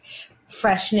product.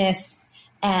 Freshness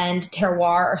and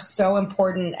terroir are so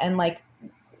important. And like,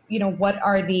 I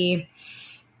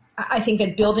think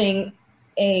that building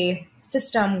a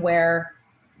system where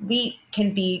wheat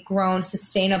can be grown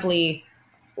sustainably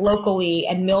locally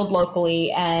and milled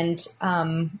locally and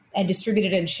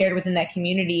distributed and shared within that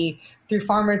community through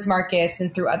farmers markets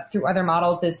and through other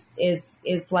models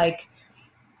is like,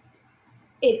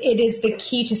 it is the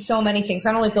key to so many things,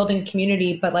 not only building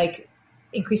community, but like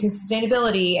increasing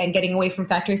sustainability and getting away from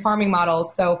factory farming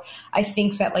models. So I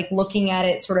think that like looking at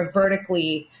it sort of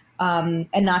vertically and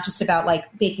not just about like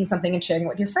baking something and sharing it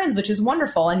with your friends, which is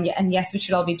wonderful. And yes, we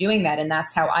should all be doing that. And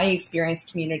that's how I experience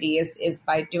community is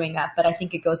by doing that. But I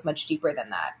think it goes much deeper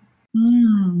than that.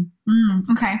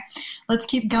 Okay. Let's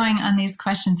keep going on these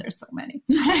questions. There's so many.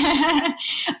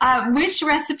 Which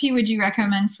recipe would you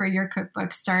recommend for your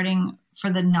cookbook starting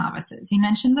for the novices? You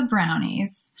mentioned the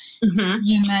brownies. Mm-hmm.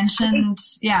 You mentioned,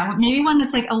 maybe one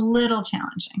that's like a little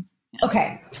challenging. Yeah.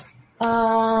 Okay.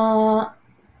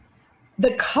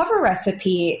 The cover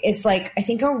recipe is like, I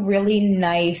think a really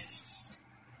nice,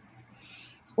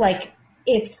 like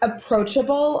it's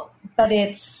approachable, but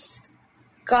it's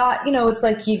got, it's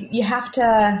like you have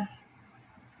to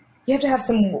have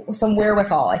some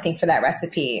wherewithal, I think, for that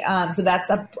recipe. So that's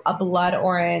a blood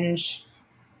orange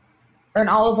or an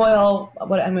olive oil.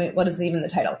 What is even the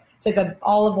title? It's like an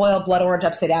olive oil blood orange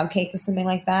upside down cake or something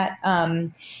like that.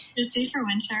 Just for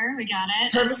winter. We got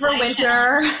it. Perfect for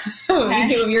winter.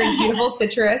 Okay. Your beautiful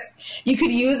citrus. You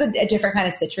could use a different kind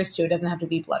of citrus too. It doesn't have to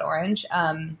be blood orange.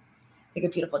 Like a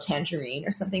beautiful tangerine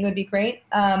or something would be great.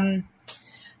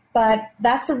 But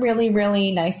that's a really,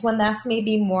 really nice one. That's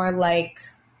maybe more like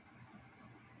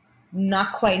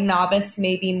not quite novice,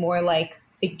 maybe more like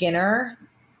beginner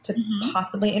to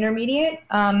possibly intermediate.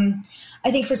 I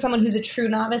think for someone who's a true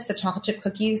novice, the chocolate chip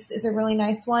cookies is a really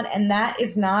nice one. And that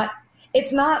is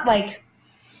it's not like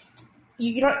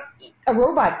a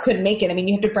robot couldn't make it. I mean,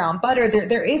 you have to brown butter.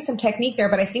 There is some technique there,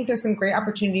 but I think there's some great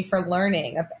opportunity for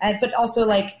learning. But also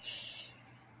like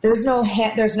there's no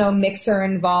mixer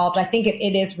involved. I think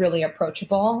it is really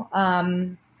approachable.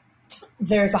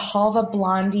 There's a halva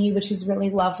blondie, which is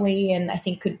really lovely, and I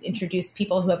think could introduce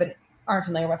people who aren't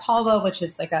familiar with halva, which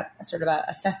is like a sort of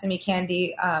a sesame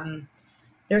candy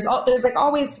there's like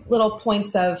always little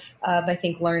points of I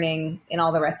think learning in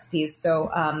all the recipes.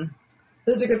 So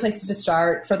those are good places to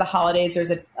start. For the holidays,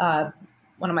 there's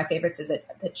one of my favorites is a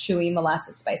chewy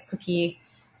molasses spice cookie,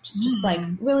 which is just like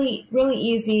really, really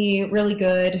easy, really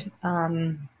good.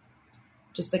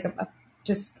 Just like a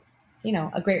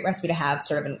great recipe to have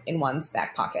sort of in one's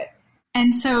back pocket.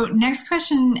 And so next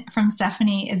question from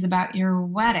Stephanie is about your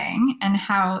wedding and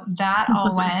how that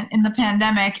all went in the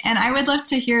pandemic. And I would love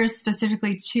to hear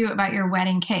specifically too about your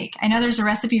wedding cake. I know there's a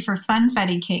recipe for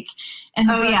funfetti cake and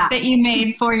that you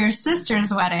made for your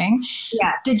sister's wedding.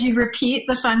 Yeah. Did you repeat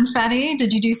the funfetti?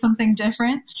 Did you do something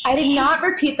different? I did not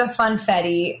repeat the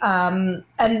funfetti.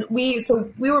 And we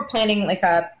were planning like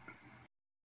a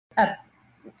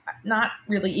not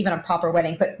really even a proper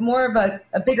wedding, but more of a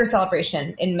bigger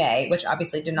celebration in May, which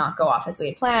obviously did not go off as we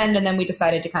had planned. And then we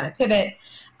decided to kind of pivot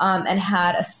and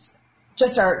had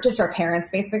just our parents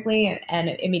basically and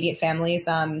immediate families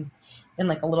in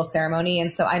like a little ceremony.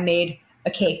 And so I made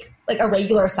a cake, like a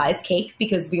regular size cake,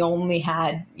 because we only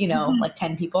had, like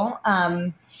 10 people.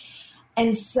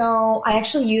 And so I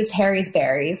actually used Harry's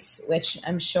berries, which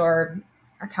I'm sure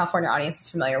our California audience is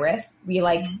familiar with. We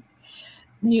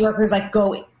New Yorkers like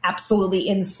go absolutely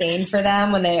insane for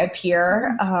them when they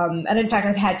appear. And in fact,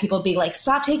 I've had people be like,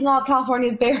 stop taking all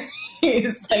California's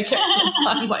berries. Like,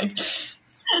 I'm like,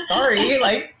 sorry,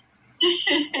 like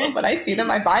when I see them,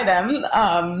 I buy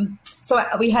them. So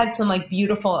we had some like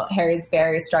beautiful Harry's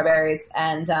berries, strawberries.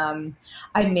 And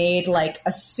I made like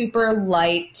a super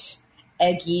light,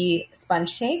 eggy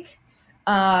sponge cake.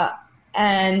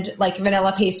 And like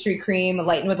vanilla pastry cream,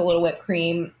 lightened with a little whipped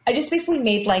cream. I just basically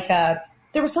made like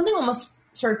there was something almost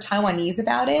sort of Taiwanese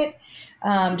about it,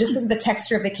 just because of the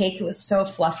texture of the cake. It was so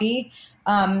fluffy.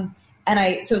 So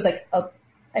it was like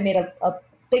I made a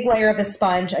big layer of the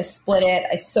sponge. I split it.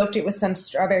 I soaked it with some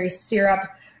strawberry syrup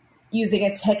using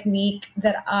a technique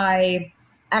that I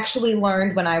actually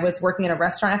learned when I was working in a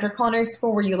restaurant after culinary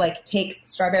school, where you like take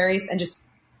strawberries and just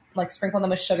like sprinkle them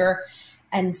with sugar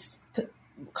and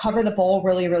cover the bowl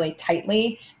really, really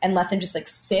tightly and let them just like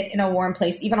sit in a warm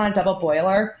place, even on a double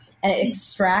boiler. And it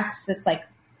extracts this like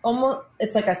almost,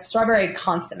 it's like a strawberry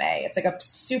consomme. It's like a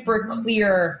super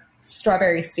clear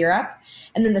strawberry syrup.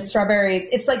 And then the strawberries,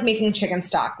 it's like making chicken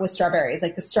stock with strawberries.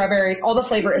 Like the strawberries, all the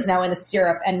flavor is now in the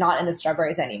syrup and not in the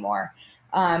strawberries anymore.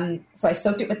 So I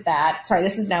soaked it with that. Sorry,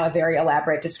 this is now a very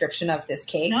elaborate description of this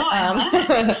cake. No,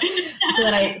 so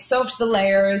then I soaked the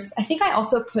layers. I think I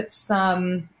also put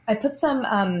some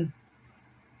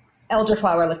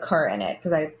elderflower liqueur in it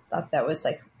because I thought that was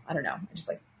like, I don't know, I was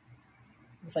like,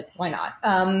 why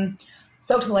not?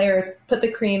 Soaked the layers, put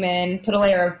the cream in, put a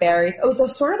layer of berries. Oh, so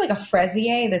sort of like a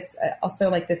fraisier, this also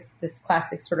like this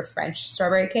classic sort of French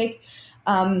strawberry cake.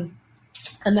 And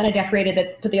then I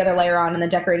put the other layer on and then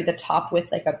decorated the top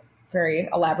with like a very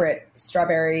elaborate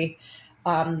strawberry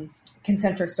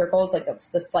concentric circles, like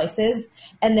the slices.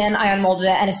 And then I unmolded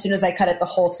it. And as soon as I cut it, the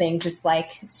whole thing just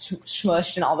like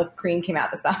smushed and all the cream came out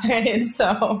the side.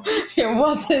 So it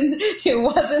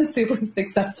wasn't super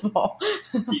successful,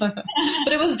 but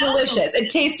it was delicious.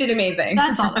 It tasted amazing.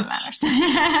 That's all that matters.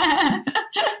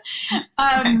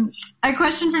 A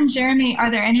question from Jeremy.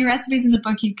 Are there any recipes in the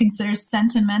book you consider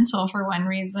sentimental for one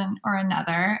reason or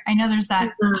another? I know there's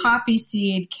that poppy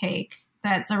seed cake.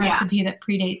 That's a recipe that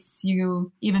predates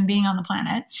you even being on the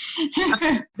planet.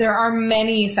 There are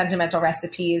many sentimental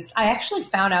recipes. I actually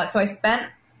found out,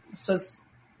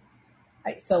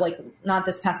 not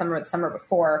this past summer, but the summer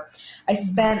before, I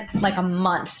spent like a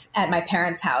month at my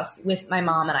parents' house with my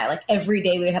mom and I. Like every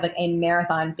day we would have like a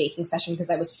marathon baking session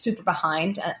because I was super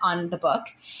behind on the book.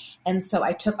 And so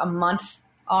I took a month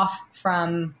off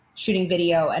from shooting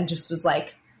video and just was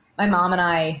like, my mom and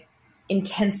I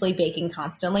intensely baking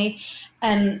constantly.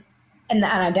 And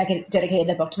I dedicated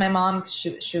the book to my mom.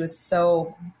 She was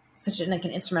such an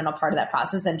instrumental part of that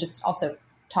process and just also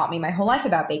taught me my whole life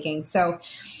about baking. So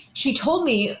she told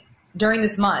me during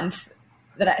this month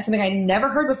something I never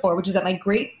heard before, which is that my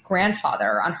great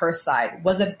grandfather on her side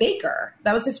was a baker.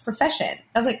 That was his profession.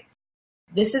 I was like,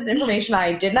 this is information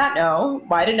I did not know.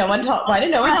 Why did no one tell me?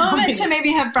 Relevant to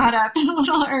maybe have brought up a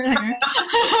little earlier.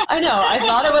 I know. I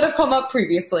thought it would have come up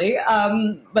previously,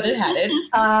 but it hadn't.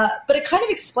 But it kind of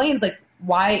explains like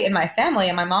why in my family,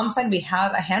 on my mom's side, we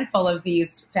have a handful of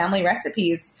these family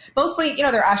recipes. Mostly,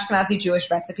 they're Ashkenazi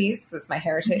Jewish recipes. That's my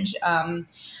heritage.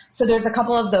 So there's a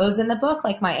couple of those in the book,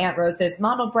 like my Aunt Rose's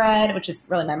mandel bread, which is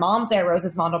really my mom's Aunt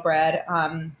Rose's mandel bread.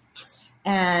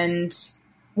 And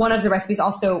one of the recipes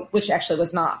also, which actually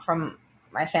was not from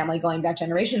my family going back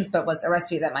generations, but was a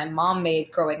recipe that my mom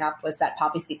made growing up, was that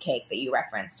poppy seed cake that you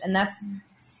referenced. And that's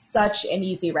such an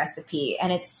easy recipe,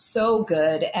 and it's so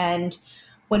good. And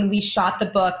when we shot the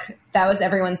book, that was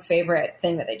everyone's favorite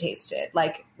thing that they tasted,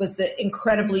 like was the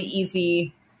incredibly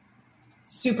easy,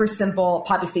 super simple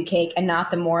poppy seed cake, and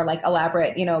not the more like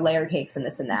elaborate, layer cakes and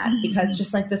this and that, because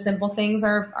just like the simple things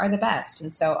are the best.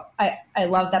 And so I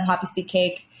love that poppy seed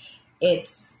cake.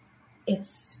 It's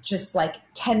just like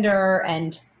tender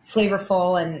and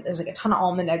flavorful, and there's like a ton of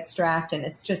almond extract, and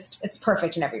it's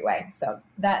perfect in every way. So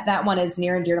that one is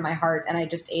near and dear to my heart. And I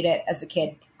just ate it as a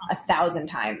kid 1,000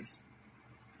 times.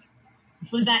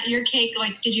 Was that your cake?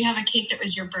 Like, did you have a cake that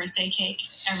was your birthday cake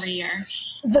every year?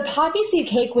 The poppy seed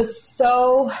cake was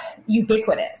so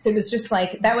ubiquitous. It was just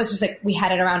like, we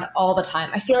had it around all the time.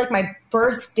 I feel like my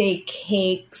birthday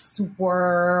cakes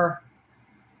were,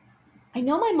 I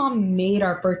know my mom made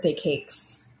our birthday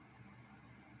cakes,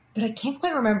 but I can't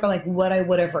quite remember like what I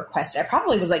would have requested. I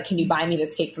probably was like, can you buy me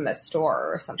this cake from the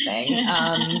store or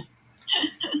something?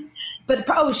 But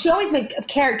she always made a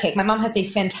carrot cake. My mom has a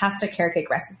fantastic carrot cake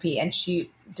recipe, and she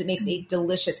makes a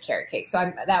delicious carrot cake.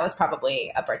 So that was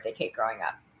probably a birthday cake growing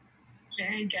up.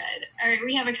 Very good. All right,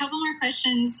 we have a couple more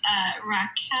questions.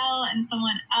 Raquel and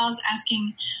someone else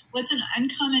asking, what's an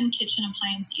uncommon kitchen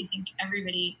appliance that you think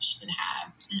everybody should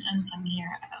have, an unsung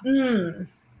hero?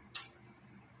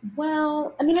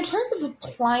 Well, I mean, in terms of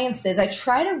appliances, I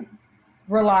try to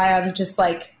rely on just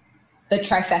like the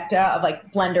trifecta of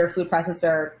like blender, food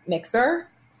processor, mixer.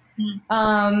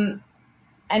 And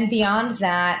beyond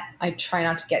that, I try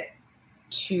not to get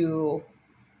too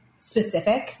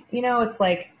specific. It's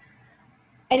like,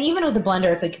 and even with the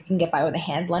blender, it's like you can get by with a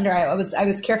hand blender. I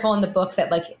was careful in the book that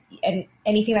like, and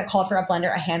anything that called for a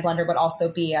blender, a hand blender would also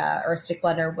be, or a stick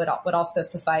blender would also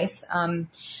suffice.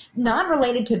 Not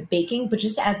related to baking, but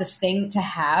just as a thing to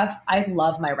have. I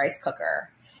love my rice cooker.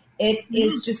 It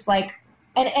is just like,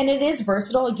 and it is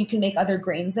versatile. You can make other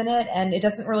grains in it, and it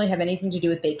doesn't really have anything to do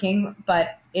with baking,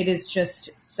 but it is just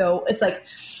so, it's like,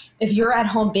 if you're at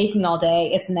home baking all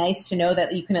day, it's nice to know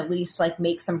that you can at least like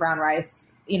make some brown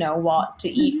rice, while to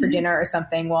eat for dinner or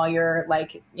something, while you're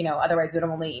like, otherwise you would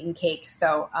have only eaten cake.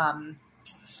 So,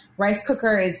 rice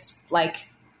cooker is like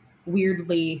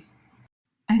weirdly,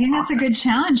 I think that's a good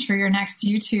challenge for your next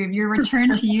YouTube. Your return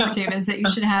to YouTube is that you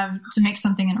should have to make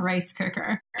something in a rice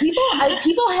cooker. People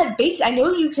have baked. I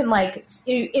know you can like,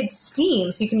 it's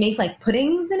steam, so you can make like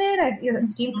puddings in it.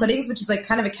 Steamed puddings, which is like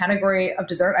kind of a category of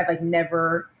dessert I've like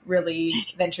never really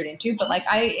ventured into. But like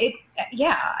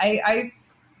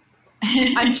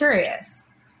I'm curious.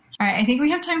 All right, I think we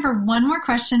have time for one more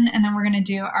question, and then we're going to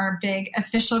do our big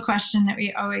official question that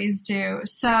we always do.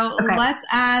 So Let's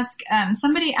ask,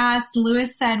 somebody asked,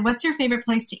 Lewis said, what's your favorite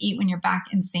place to eat when you're back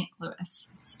in St.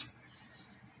 Louis?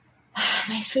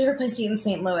 My favorite place to eat in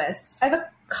St. Louis? I have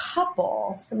a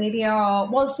couple. So maybe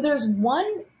so there's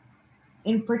one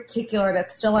in particular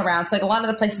that's still around. So like a lot of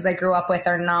the places I grew up with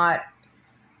are not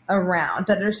around,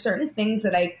 but there's certain things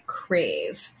that I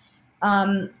crave.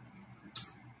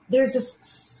 There's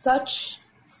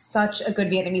such a good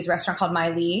Vietnamese restaurant called My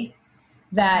Ly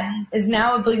that is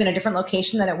now, I believe, in a different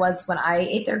location than it was when I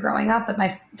ate there growing up. But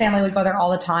my family would go there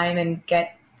all the time and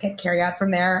get carry out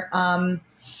from there. And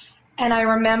I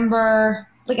remember,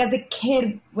 like as a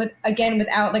kid,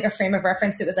 without like a frame of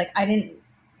reference, it was like I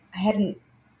hadn't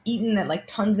eaten at like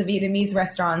tons of Vietnamese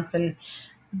restaurants, and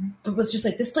it was just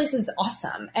like, this place is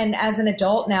awesome. And as an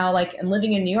adult now, like, and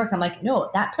living in New York, I'm like,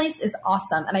 no, that place is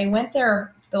awesome. And I went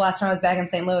there the last time I was back in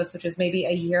St. Louis, which was maybe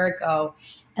a year ago.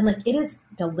 And like, it is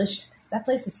delicious. That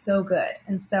place is so good.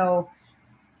 And so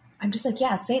I'm just like,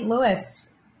 yeah, St. Louis,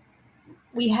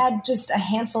 we had just a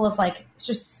handful of like, it's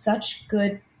just such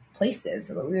good places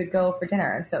that we would go for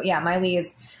dinner. And so, yeah, My Ly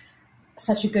is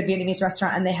such a good Vietnamese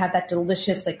restaurant. And they have that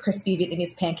delicious, like crispy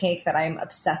Vietnamese pancake that I'm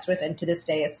obsessed with. And to this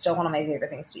day is still one of my favorite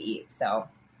things to eat. So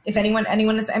if anyone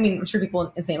is, I mean, I'm sure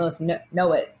people in St. Louis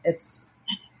know it. It's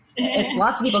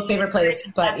lots of people's favorite place,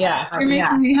 but yeah. You're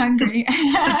making me hungry.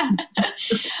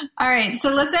 All right.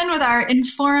 So let's end with our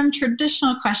Inforum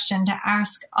traditional question to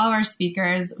ask all our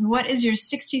speakers. What is your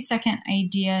 60-second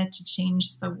idea to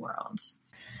change the world?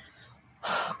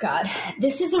 Oh God,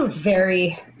 this is a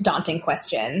very daunting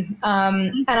question.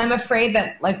 And I'm afraid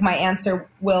that like my answer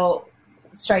will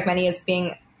strike many as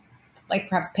being like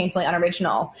perhaps painfully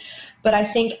unoriginal, but I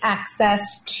think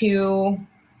access to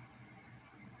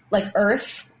like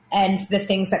earth and the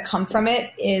things that come from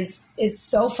it is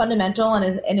so fundamental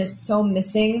and is so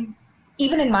missing,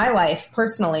 even in my life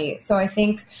personally. So I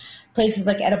think places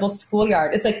like Edible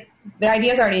Schoolyard, it's like the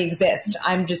ideas already exist.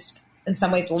 I'm just in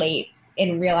some ways late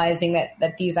in realizing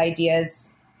that these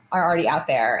ideas are already out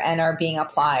there and are being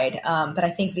applied. But I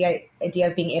think the idea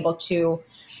of being able to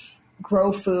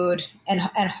grow food and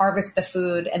harvest the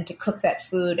food and to cook that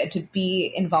food and to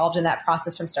be involved in that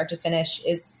process from start to finish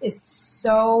is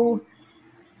so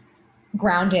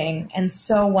grounding and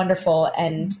so wonderful.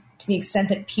 And to the extent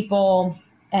that people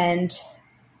and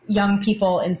young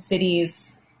people in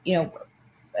cities, you know,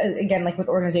 again, like with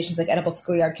organizations like Edible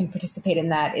Schoolyard can participate in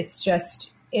that, it's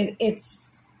just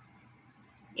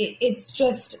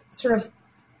sort of,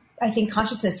 I think,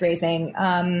 consciousness raising.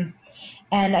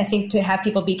 And I think to have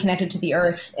people be connected to the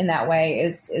earth in that way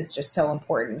is just so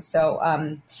important. So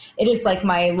it is like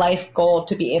my life goal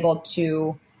to be able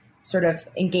to sort of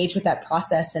engage with that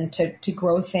process and to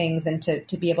grow things and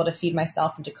to be able to feed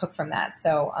myself and to cook from that.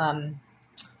 So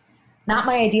not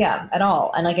my idea at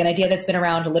all. And like an idea that's been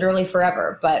around literally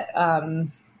forever, but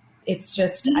it's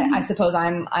just, I suppose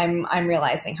I'm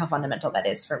realizing how fundamental that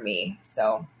is for me.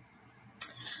 So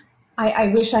I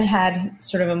wish I had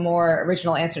sort of a more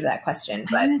original answer to that question.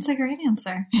 But it's a great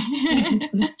answer.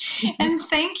 And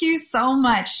thank you so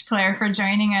much, Claire, for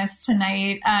joining us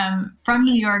tonight from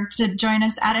New York to join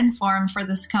us at Inforum for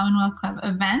this Commonwealth Club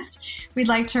event. We'd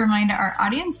like to remind our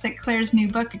audience that Claire's new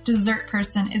book, Dessert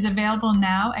Person, is available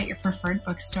now at your preferred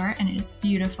bookstore, and it is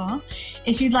beautiful.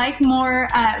 If you'd like more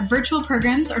virtual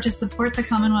programs or to support the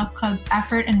Commonwealth Club's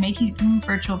effort in making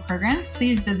virtual programs,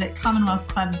 please visit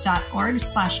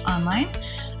commonwealthclub.org/online.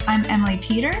 I'm Emily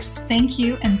Peters. Thank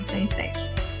you and stay safe.